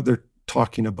know what they're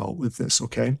talking about with this.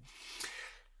 Okay.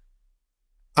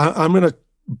 I'm going to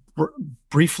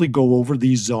briefly go over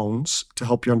these zones to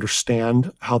help you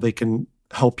understand how they can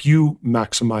help you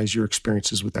maximize your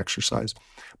experiences with exercise,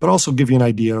 but also give you an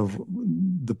idea of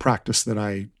the practice that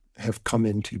I have come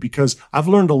into, because I've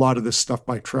learned a lot of this stuff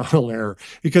by trial and error.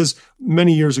 Because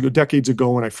many years ago, decades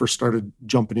ago, when I first started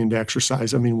jumping into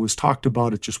exercise, it was talked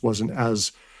about, it just wasn't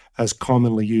as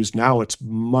commonly used. Now it's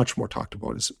much more talked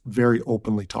about. It's very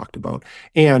openly talked about.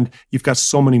 And you've got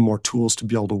so many more tools to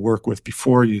be able to work with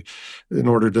in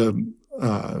order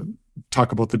to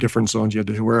talk about the different zones. You had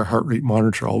to wear a heart rate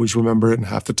monitor, always remember it. And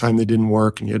half the time they didn't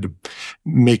work, and you had to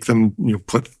make them,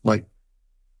 put like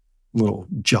little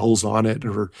gels on it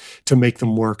or to make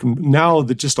them work. And now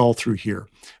that just all through here.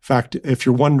 In fact, if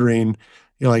you're wondering,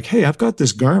 you're like, hey, I've got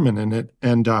this Garmin in it,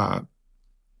 and let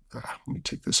me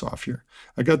take this off here.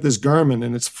 I got this Garmin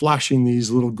and it's flashing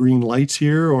these little green lights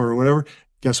here or whatever.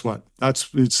 Guess what?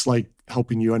 It's like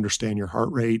helping you understand your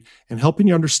heart rate and helping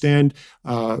you understand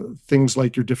things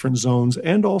like your different zones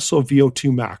and also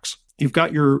VO2 max. You've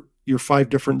got your 5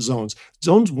 different zones.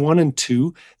 Zones 1 and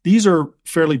 2, these are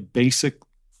fairly basic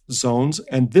zones.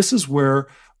 And this is where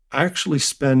I actually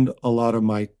spend a lot of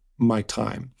my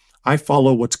time. I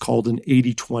follow what's called an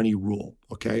 80-20 rule,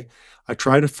 okay? I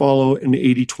try to follow an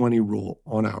 80-20 rule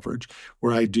on average,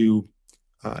 where I do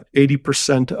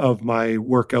 80% of my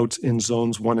workouts in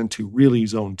zones 1 and 2, really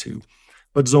zone 2,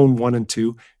 but zone 1 and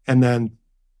 2, and then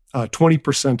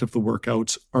 20% of the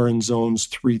workouts are in zones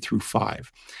 3 through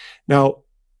 5. Now,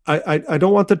 I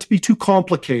don't want that to be too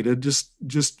complicated.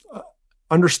 Just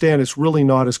understand it's really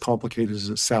not as complicated as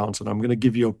it sounds. And I'm going to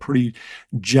give you a pretty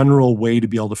general way to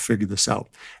be able to figure this out.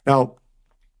 Now,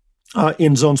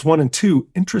 in zones 1 and 2,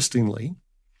 interestingly,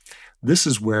 this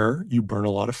is where you burn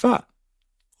a lot of fat.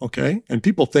 Okay. And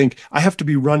people think I have to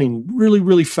be running really,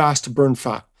 really fast to burn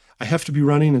fat. I have to be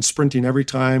running and sprinting every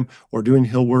time or doing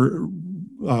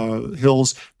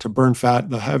hills to burn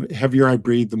fat. The heavier I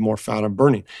breathe, the more fat I'm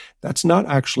burning. That's not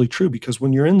actually true, because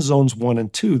when you're in zones 1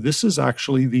 and 2, this is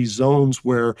actually the zones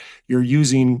where you're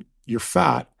using your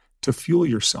fat to fuel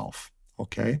yourself,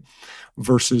 okay,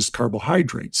 versus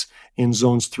carbohydrates. In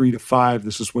zones 3 to 5,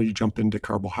 this is where you jump into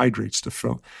carbohydrates to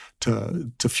fuel.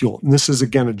 And this is,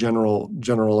 again, a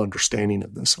general understanding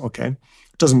of this, okay?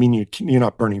 It doesn't mean you're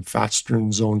not burning fats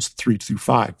during zones 3 through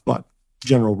 5, but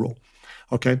general rule.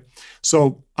 Okay.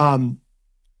 So, a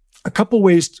couple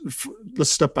ways, let's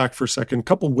step back for a second. A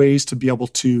couple ways to be able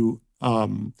to,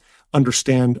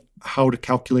 understand how to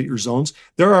calculate your zones.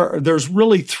 There's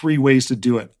really 3 ways to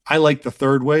do it. I like the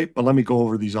third way, but let me go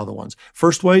over these other ones.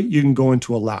 First way, you can go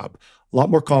into a lab. A lot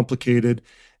more complicated.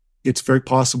 It's very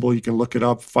possible you can look it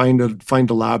up, find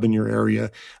a lab in your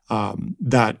area,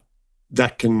 that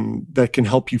can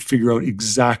help you figure out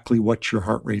exactly what your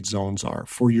heart rate zones are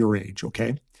for your age,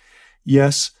 okay?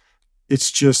 Yes, it's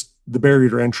just the barrier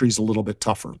to entry is a little bit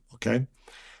tougher, okay?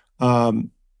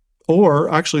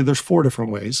 Or actually, there's 4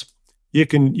 different ways. You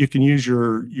can use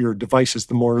your devices.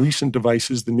 The more recent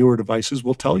devices, the newer devices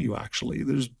will tell you actually.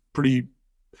 There's pretty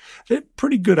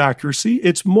good accuracy.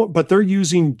 It's more, but they're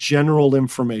using general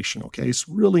information, okay? It's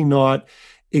really not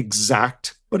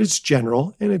exact, but it's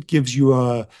general, and it gives you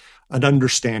an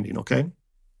understanding, okay?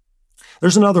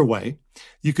 There's another way.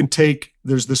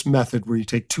 There's this method where you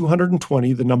take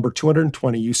 220, the number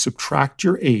 220, you subtract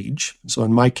your age. So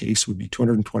in my case, it would be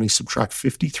 220 subtract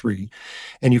 53,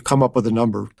 and you come up with a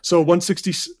number. So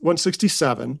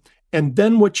 167. And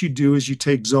then what you do is you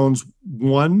take zones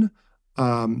 1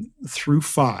 through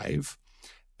 5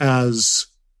 as,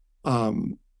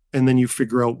 and then you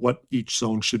figure out what each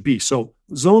zone should be. So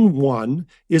zone 1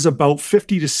 is about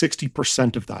 50 to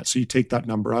 60% of that. So you take that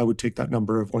number. I would take that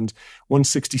number of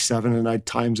 167 and I'd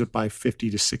times it by 50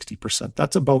 to 60%.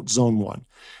 That's about zone 1.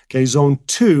 Okay, zone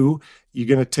 2, you're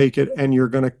going to take it and you're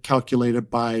going to calculate it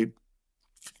by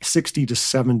 60 to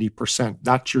 70%.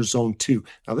 That's your zone 2.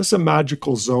 Now, this is a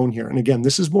magical zone here. And again,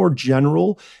 this is more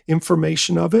general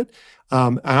information of it.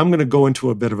 I'm going to go into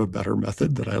a bit of a better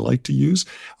method that I like to use,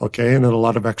 okay, and that a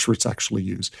lot of experts actually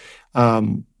use.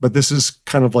 But this is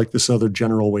kind of like this other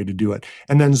general way to do it.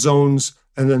 And then zone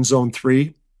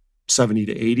 3, 70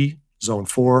 to 80, zone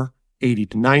 4, 80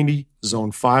 to 90,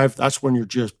 zone 5, that's when you're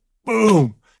just,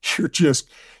 boom, you're just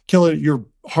killing it. Your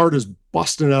heart is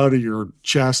busting out of your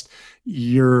chest.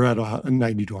 You're at a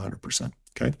 90 to 100%,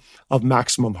 okay, of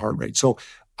maximum heart rate. So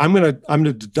I'm going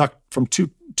to deduct from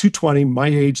 220, my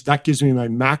age, that gives me my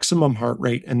maximum heart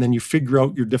rate, and then you figure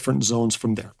out your different zones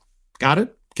from there. Got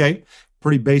it? Okay,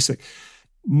 pretty basic.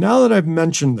 Now that I've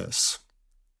mentioned this,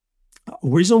 the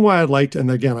reason why and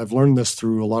again, I've learned this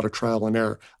through a lot of trial and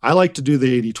error, I like to do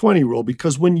the 80-20 rule,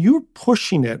 because when you're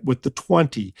pushing it with the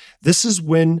 20, this is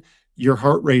when your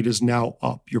heart rate is now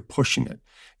up. You're pushing it.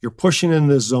 You're pushing in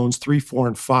the zones 3, 4,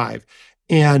 and 5,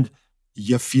 and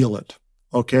you feel it.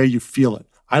 Okay, you feel it.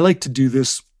 I like to do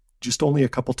this just only a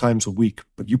couple times a week,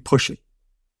 but you push it.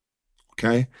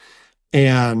 Okay,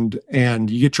 and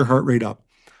you get your heart rate up.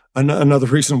 Another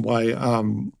reason why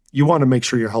you want to make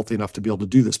sure you're healthy enough to be able to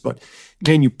do this, but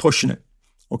man, you're pushing it.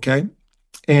 Okay,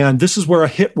 and this is where a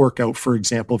HIIT workout, for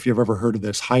example, if you've ever heard of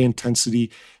this, high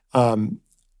intensity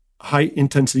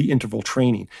interval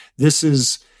training. This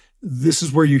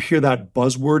is where you hear that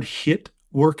buzzword HIIT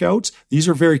workouts. These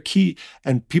are very key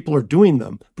and people are doing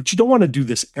them, but you don't want to do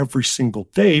this every single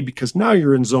day because now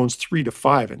you're in zones 3 to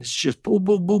 5 and it's just boom,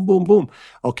 boom, boom, boom, boom.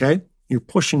 Okay. You're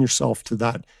pushing yourself to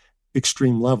that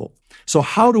extreme level. So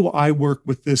how do I work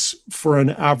with this for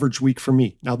an average week for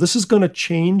me? Now, this is going to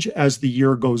change as the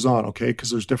year goes on. Okay.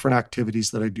 Because there's different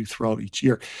activities that I do throughout each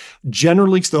year.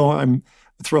 Generally, though, I'm an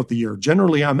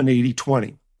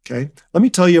 80-20. Okay. Let me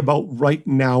tell you about right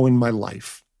now in my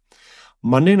life.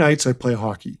 Monday nights, I play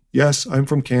hockey. Yes, I'm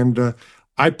from Canada.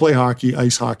 I play hockey,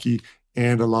 ice hockey,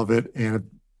 and I love it. And it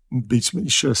beats me. You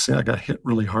should have seen I got hit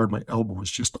really hard. My elbow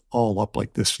was just all up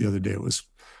like this the other day. It was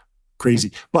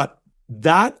crazy. But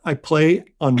that I play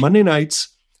on Monday nights.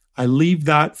 I leave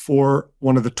that for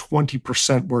one of the 20%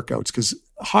 workouts because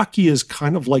hockey is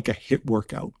kind of like a HIIT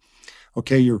workout.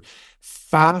 Okay, you're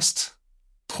fast,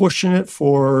 pushing it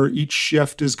for each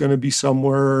shift is going to be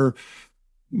somewhere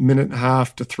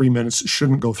 1.5 to 3 minutes. It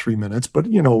shouldn't go 3 minutes, but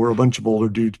we're a bunch of older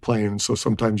dudes playing, so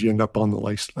sometimes you end up on the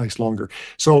ice longer.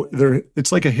 So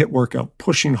it's like a HIIT workout,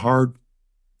 pushing hard,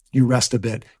 you rest a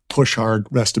bit, push hard,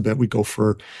 rest a bit. We go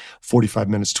for 45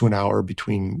 minutes to an hour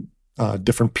between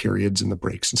different periods in the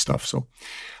breaks and stuff. So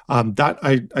that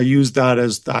I use that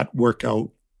as that workout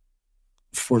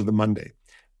for the Monday.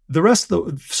 The rest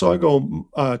so I go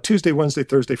Tuesday, Wednesday,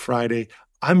 Thursday, Friday.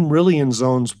 I'm really in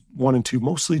zones 1 and 2,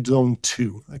 mostly zone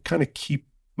 2. I kind of keep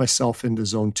myself into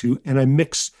zone 2 and I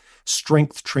mix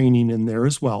strength training in there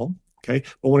as well. Okay.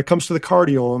 But when it comes to the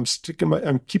cardio,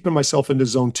 I'm keeping myself into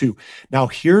zone 2. Now,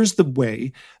 here's the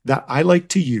way that I like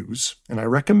to use, and I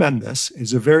recommend this,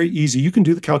 is a very easy, you can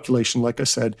do the calculation, like I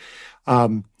said,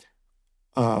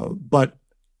 but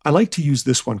I like to use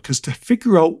this one because to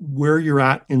figure out where you're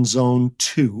at in zone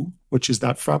 2, which is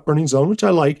that fat burning zone, which I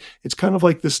like, it's kind of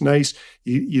like this nice,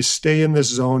 you stay in this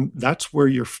zone. That's where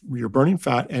you're burning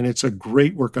fat. And it's a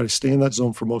great workout to stay in that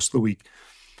zone for most of the week.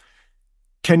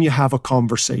 Can you have a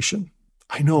conversation?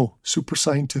 I know, super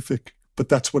scientific, but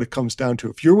that's what it comes down to.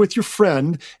 If you're with your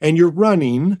friend and you're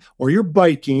running or you're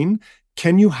biking,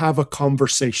 can you have a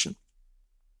conversation?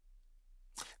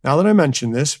 Now that I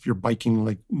mentioned this, if you're biking,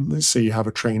 like let's say you have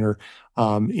a trainer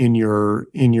in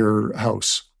your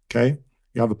house, okay?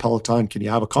 You have a Peloton, can you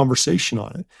have a conversation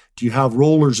on it? Do you have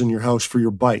rollers in your house for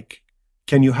your bike?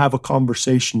 Can you have a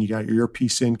conversation? You got your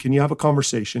earpiece in, can you have a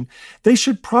conversation? They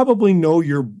should probably know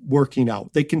you're working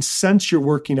out. They can sense you're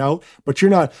working out, but you're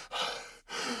not,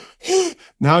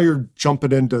 now you're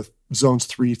jumping into zones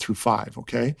 3 through 5,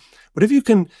 okay? But if you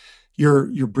can,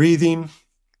 you're breathing,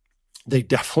 they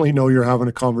definitely know you're having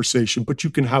a conversation, but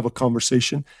you can have a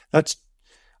conversation. That's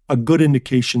a good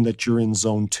indication that you're in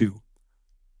zone 2.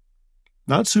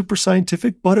 Not super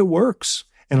scientific, but it works.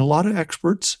 And a lot of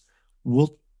experts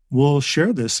will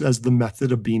share this as the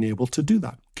method of being able to do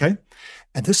that. Okay.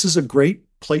 And this is a great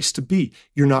place to be.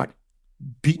 You're not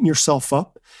beating yourself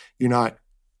up. You're not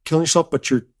killing yourself,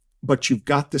 but you've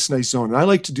got this nice zone. And I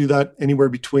like to do that anywhere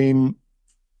between,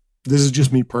 this is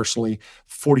just me personally,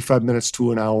 45 minutes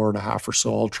to an hour and a half or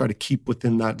so. I'll try to keep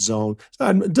within that zone.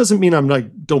 It doesn't mean I'm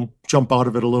like, don't jump out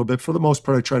of it a little bit. For the most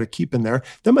part, I try to keep in there.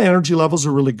 Then my energy levels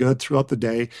are really good throughout the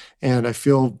day and I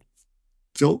feel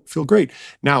great.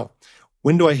 Now,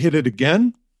 when do I hit it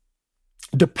again?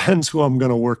 Depends who I'm going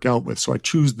to work out with. So I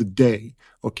choose the day.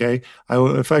 Okay.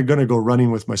 If I'm going to go running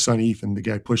with my son, Ethan, the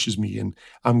guy pushes me and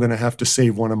I'm going to have to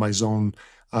save one of my zone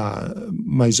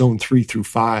 3 through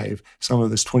 5, some of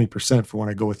this 20% for when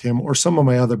I go with him, or some of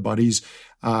my other buddies,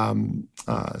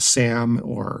 Sam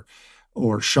or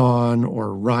Sean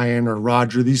or Ryan or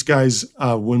Roger. These guys,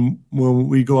 when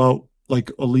we go out,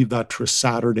 like I'll leave that to a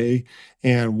Saturday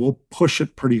and we'll push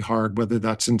it pretty hard, whether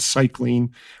that's in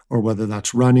cycling or whether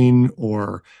that's running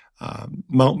or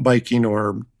mountain biking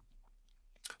or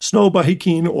snow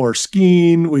biking or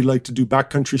skiing. We like to do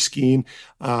backcountry skiing.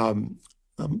 And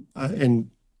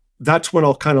that's when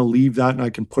I'll kind of leave that and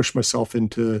I can push myself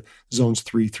into zones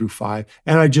 3 through 5.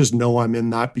 And I just know I'm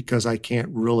in that because I can't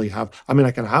really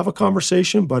I can have a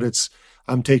conversation, but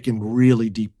I'm taking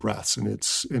really deep breaths and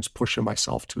it's pushing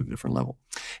myself to a different level.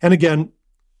 And again,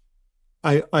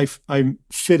 I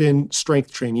fit in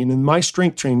strength training. And my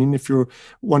strength training, if you're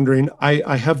wondering,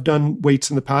 I have done weights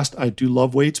in the past. I do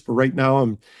love weights, but right now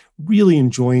I'm really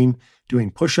enjoying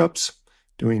doing push-ups,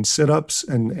 doing sit-ups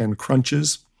and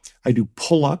crunches. I do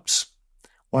pull-ups.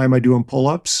 Why am I doing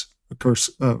pull-ups? Of course,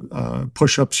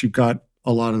 push-ups, you've got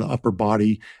a lot of the upper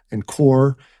body and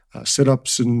core.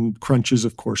 Sit-ups and crunches,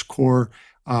 of course, core.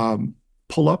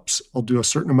 Pull-ups, I'll do a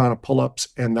certain amount of pull-ups,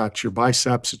 and that's your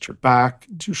biceps, it's your back,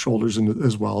 it's your shoulders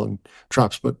as well, and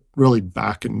traps, but really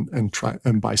back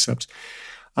and biceps.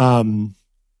 And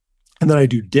then I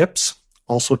do dips,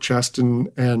 also chest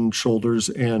and shoulders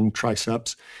and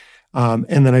triceps.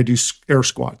 And then I do air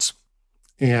squats.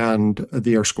 And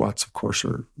the air squats, of course,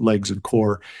 are legs and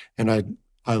core. And I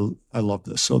love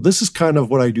this. So this is kind of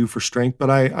what I do for strength, but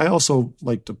I also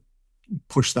like to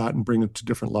push that and bring it to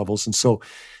different levels. And so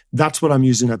that's what I'm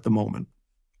using at the moment.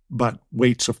 But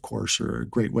weights, of course, are a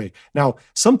great way. Now,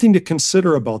 something to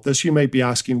consider about this, you might be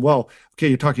asking, well, okay,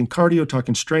 you're talking cardio,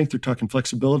 talking strength, you're talking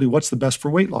flexibility. What's the best for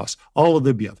weight loss? All of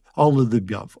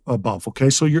the above. Okay,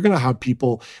 so you're going to have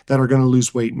people that are going to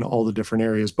lose weight in all the different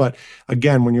areas. But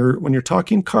again, when you're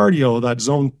talking cardio, that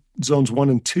zones 1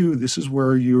 and 2, this is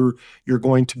where you're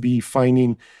going to be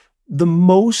finding the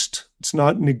most. It's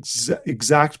not an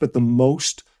exact, but the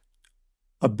most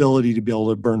ability to be able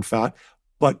to burn fat.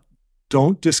 But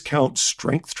don't discount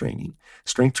strength training.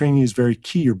 Strength training is very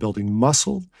key. You're building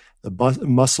muscle. The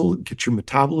muscle gets your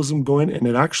metabolism going, and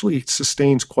it actually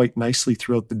sustains quite nicely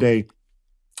throughout the day.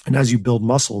 And as you build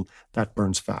muscle, that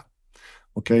burns fat.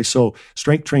 Okay, so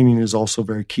strength training is also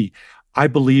very key. I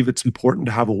believe it's important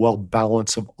to have a good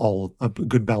balance of all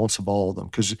of them,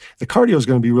 because the cardio is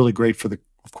going to be really great for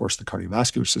of course, the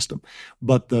cardiovascular system,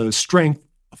 but the strength,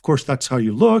 of course, that's how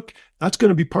you look. That's going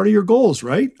to be part of your goals,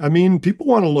 right? I mean, people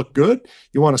want to look good.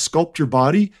 You want to sculpt your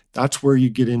body. That's where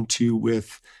you get into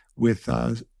with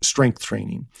strength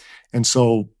training. And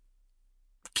so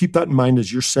keep that in mind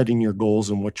as you're setting your goals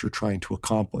and what you're trying to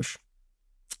accomplish.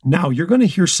 Now, you're going to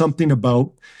hear something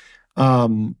about,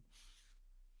 and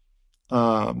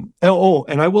I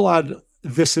will add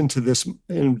this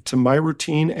into my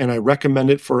routine, and I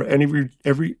recommend it for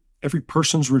every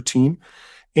person's routine.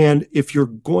 And if you're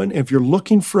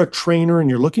looking for a trainer and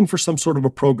you're looking for some sort of a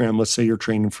program, let's say you're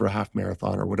training for a half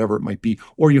marathon or whatever it might be,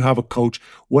 or you have a coach,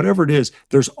 whatever it is,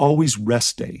 there's always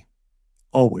rest day.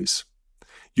 Always.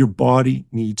 Your body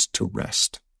needs to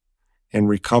rest and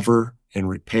recover and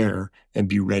repair and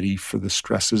be ready for the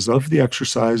stresses of the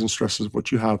exercise and stresses of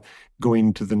what you have going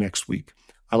into the next week.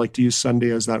 I like to use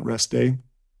Sunday as that rest day.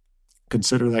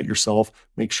 Consider that yourself.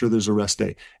 Make sure there's a rest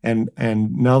day. And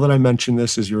now that I mention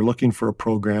this, as you're looking for a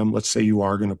program, let's say you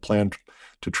are going to plan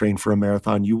to train for a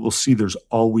marathon, you will see there's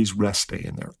always rest day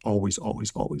in there. Always,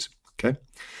 always, always. Okay.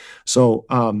 So,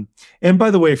 and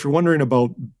by the way, if you're wondering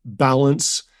about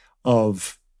balance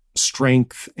of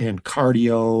strength and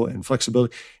cardio and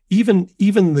flexibility, even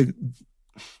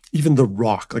The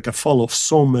Rock, like I follow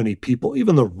so many people,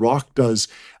 even The Rock does,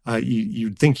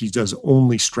 you'd think he does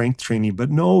only strength training, but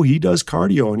no, he does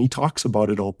cardio and he talks about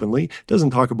it openly.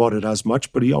 Doesn't talk about it as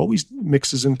much, but he always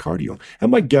mixes in cardio.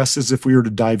 And my guess is if we were to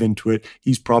dive into it,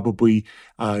 he's probably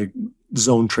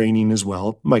zone training as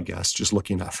well. My guess, just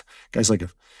looking at guys like a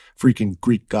freaking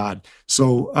Greek god.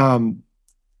 So,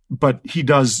 but he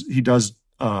does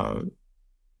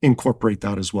incorporate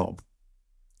that as well.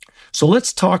 So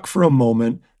let's talk for a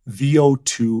moment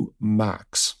VO2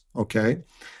 max. Okay.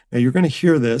 Now you're going to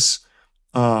hear this.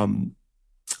 You're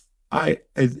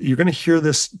going to hear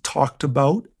this talked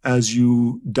about as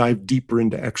you dive deeper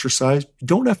into exercise. You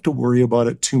don't have to worry about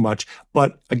it too much.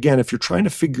 But again, if you're trying to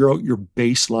figure out your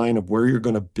baseline of where you're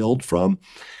going to build from,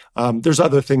 there's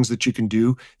other things that you can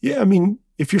do. Yeah. I mean,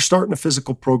 if you're starting a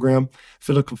physical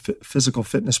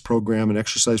fitness program, an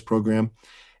exercise program,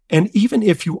 and even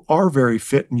if you are very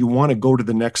fit and you want to go to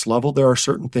the next level, there are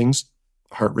certain things.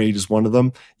 Heart rate is one of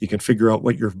them. You can figure out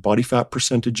what your body fat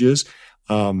percentage is.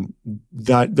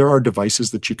 That there are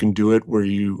devices that you can do it where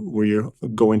you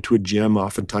go into a gym.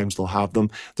 Oftentimes they'll have them.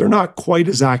 They're not quite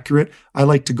as accurate. I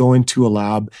like to go into a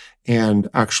lab and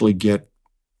actually get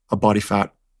a body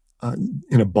fat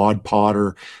in a bod pod,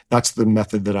 or that's the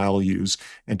method that I'll use,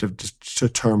 and to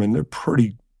determine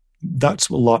that's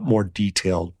a lot more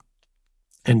detailed,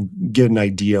 and get an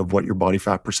idea of what your body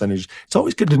fat percentage. It's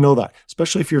always good to know that,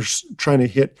 especially if you're trying to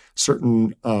hit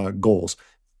certain goals.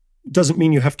 It doesn't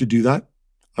mean you have to do that.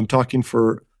 I'm talking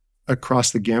for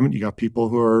across the gamut. You got people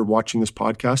who are watching this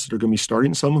podcast that are going to be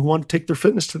starting, some who want to take their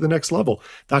fitness to the next level.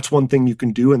 That's one thing you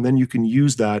can do, and then you can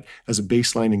use that as a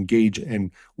baseline, engage,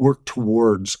 and work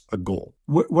towards a goal.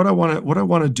 What I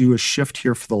want to do is shift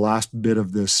here for the last bit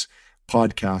of this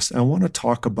podcast, and I want to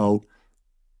talk about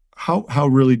how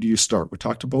really do you start? We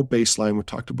talked about baseline. We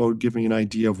talked about giving an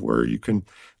idea of where you can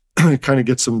kind of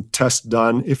get some tests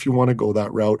done if you want to go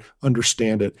that route,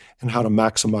 understand it, and how to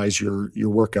maximize your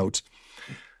workouts.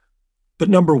 But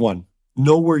number one,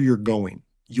 know where you're going.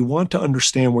 You want to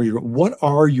understand where you're going. What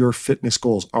are your fitness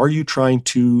goals? Are you trying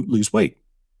to lose weight?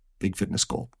 Big fitness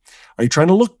goal. Are you trying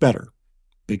to look better?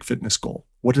 Big fitness goal.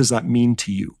 What does that mean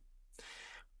to you?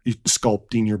 Are you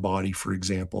sculpting your body, for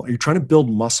example? Are you trying to build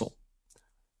muscle?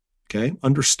 Okay,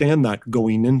 understand that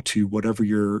going into whatever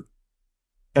your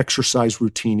exercise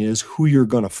routine is, who you're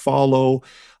going to follow,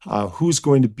 who's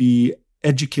going to be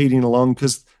educating along,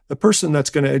 because the person that's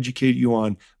going to educate you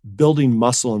on building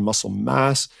muscle and muscle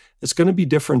mass, it's going to be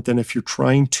different than if you're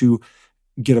trying to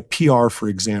get a PR, for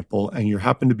example, and you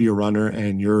happen to be a runner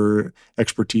and your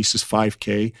expertise is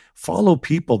 5K. Follow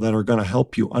people that are going to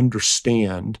help you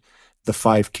understand the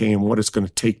 5K and what it's going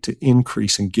to take to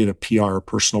increase and get a PR, a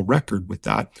personal record with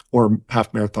that, or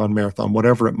half marathon, marathon,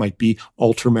 whatever it might be,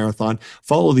 ultra marathon.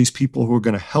 Follow these people who are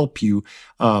going to help you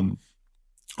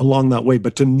along that way,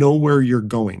 but to know where you're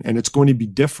going. And it's going to be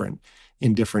different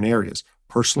in different areas.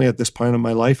 Personally, at this point in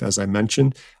my life, as I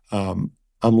mentioned, I'm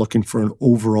looking for an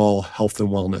overall health and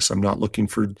wellness. I'm not looking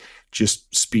for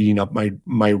just speeding up my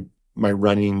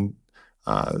running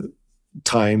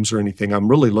times or anything. I'm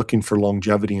really looking for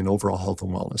longevity and overall health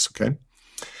and wellness. Okay.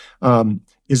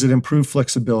 Is it improved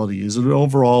flexibility? Is it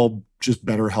overall just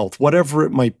better health? Whatever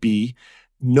it might be,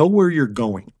 know where you're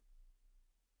going.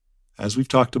 As we've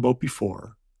talked about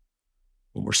before,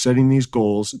 when we're setting these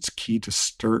goals, it's key to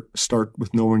start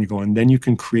with know where you're going. Then you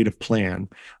can create a plan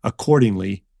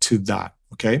accordingly to that.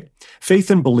 Okay.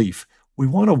 Faith and belief. We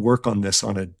want to work on this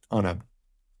on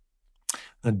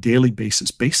a daily basis.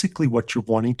 Basically, what you're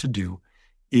wanting to do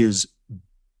is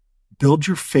build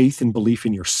your faith and belief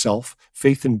in yourself,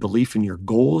 faith and belief in your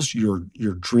goals, your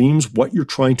dreams, what you're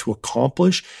trying to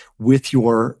accomplish with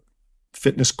your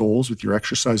fitness goals, with your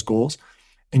exercise goals,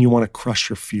 and you want to crush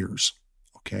your fears.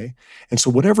 Okay. And so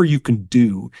whatever you can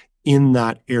do in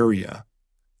that area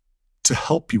to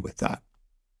help you with that.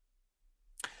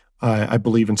 I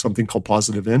believe in something called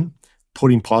positive in.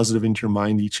 Putting positive into your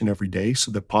mind each and every day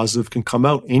so that positive can come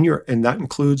out and that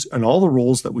includes in all the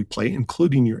roles that we play,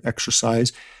 including your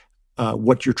exercise,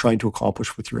 what you're trying to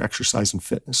accomplish with your exercise and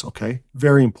fitness. Okay.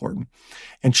 Very important.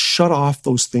 And shut off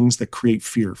those things that create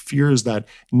fear. Fear is that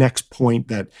next point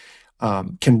that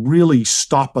can really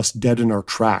stop us dead in our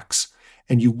tracks.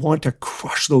 And you want to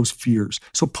crush those fears.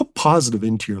 So put positive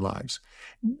into your lives.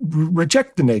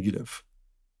 Reject the negative.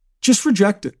 Just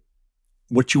reject it.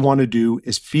 What you want to do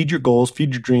is feed your goals,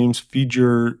 feed your dreams, feed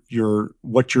your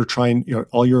what you're trying,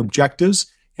 all your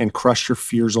objectives, and crush your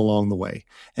fears along the way.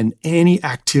 And any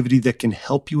activity that can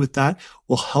help you with that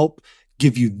will help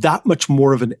give you that much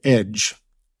more of an edge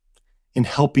in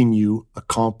helping you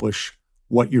accomplish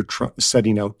what you're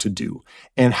setting out to do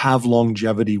and have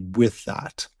longevity with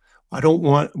that. We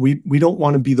don't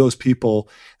want to be those people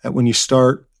that when you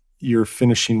start, you're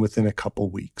finishing within a couple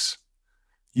weeks.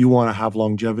 You want to have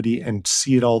longevity and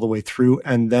see it all the way through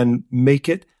and then make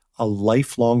it a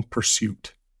lifelong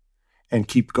pursuit and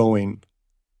keep going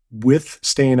with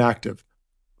staying active.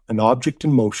 An object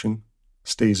in motion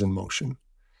stays in motion.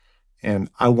 And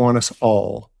I want us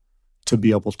all to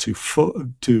be able to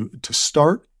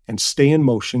start and stay in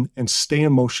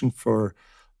motion for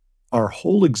our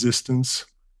whole existence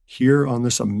here on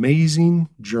this amazing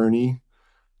journey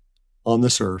on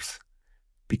this earth,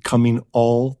 becoming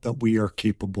all that we are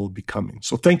capable of becoming.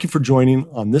 So thank you for joining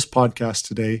on this podcast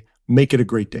today. Make it a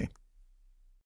great day.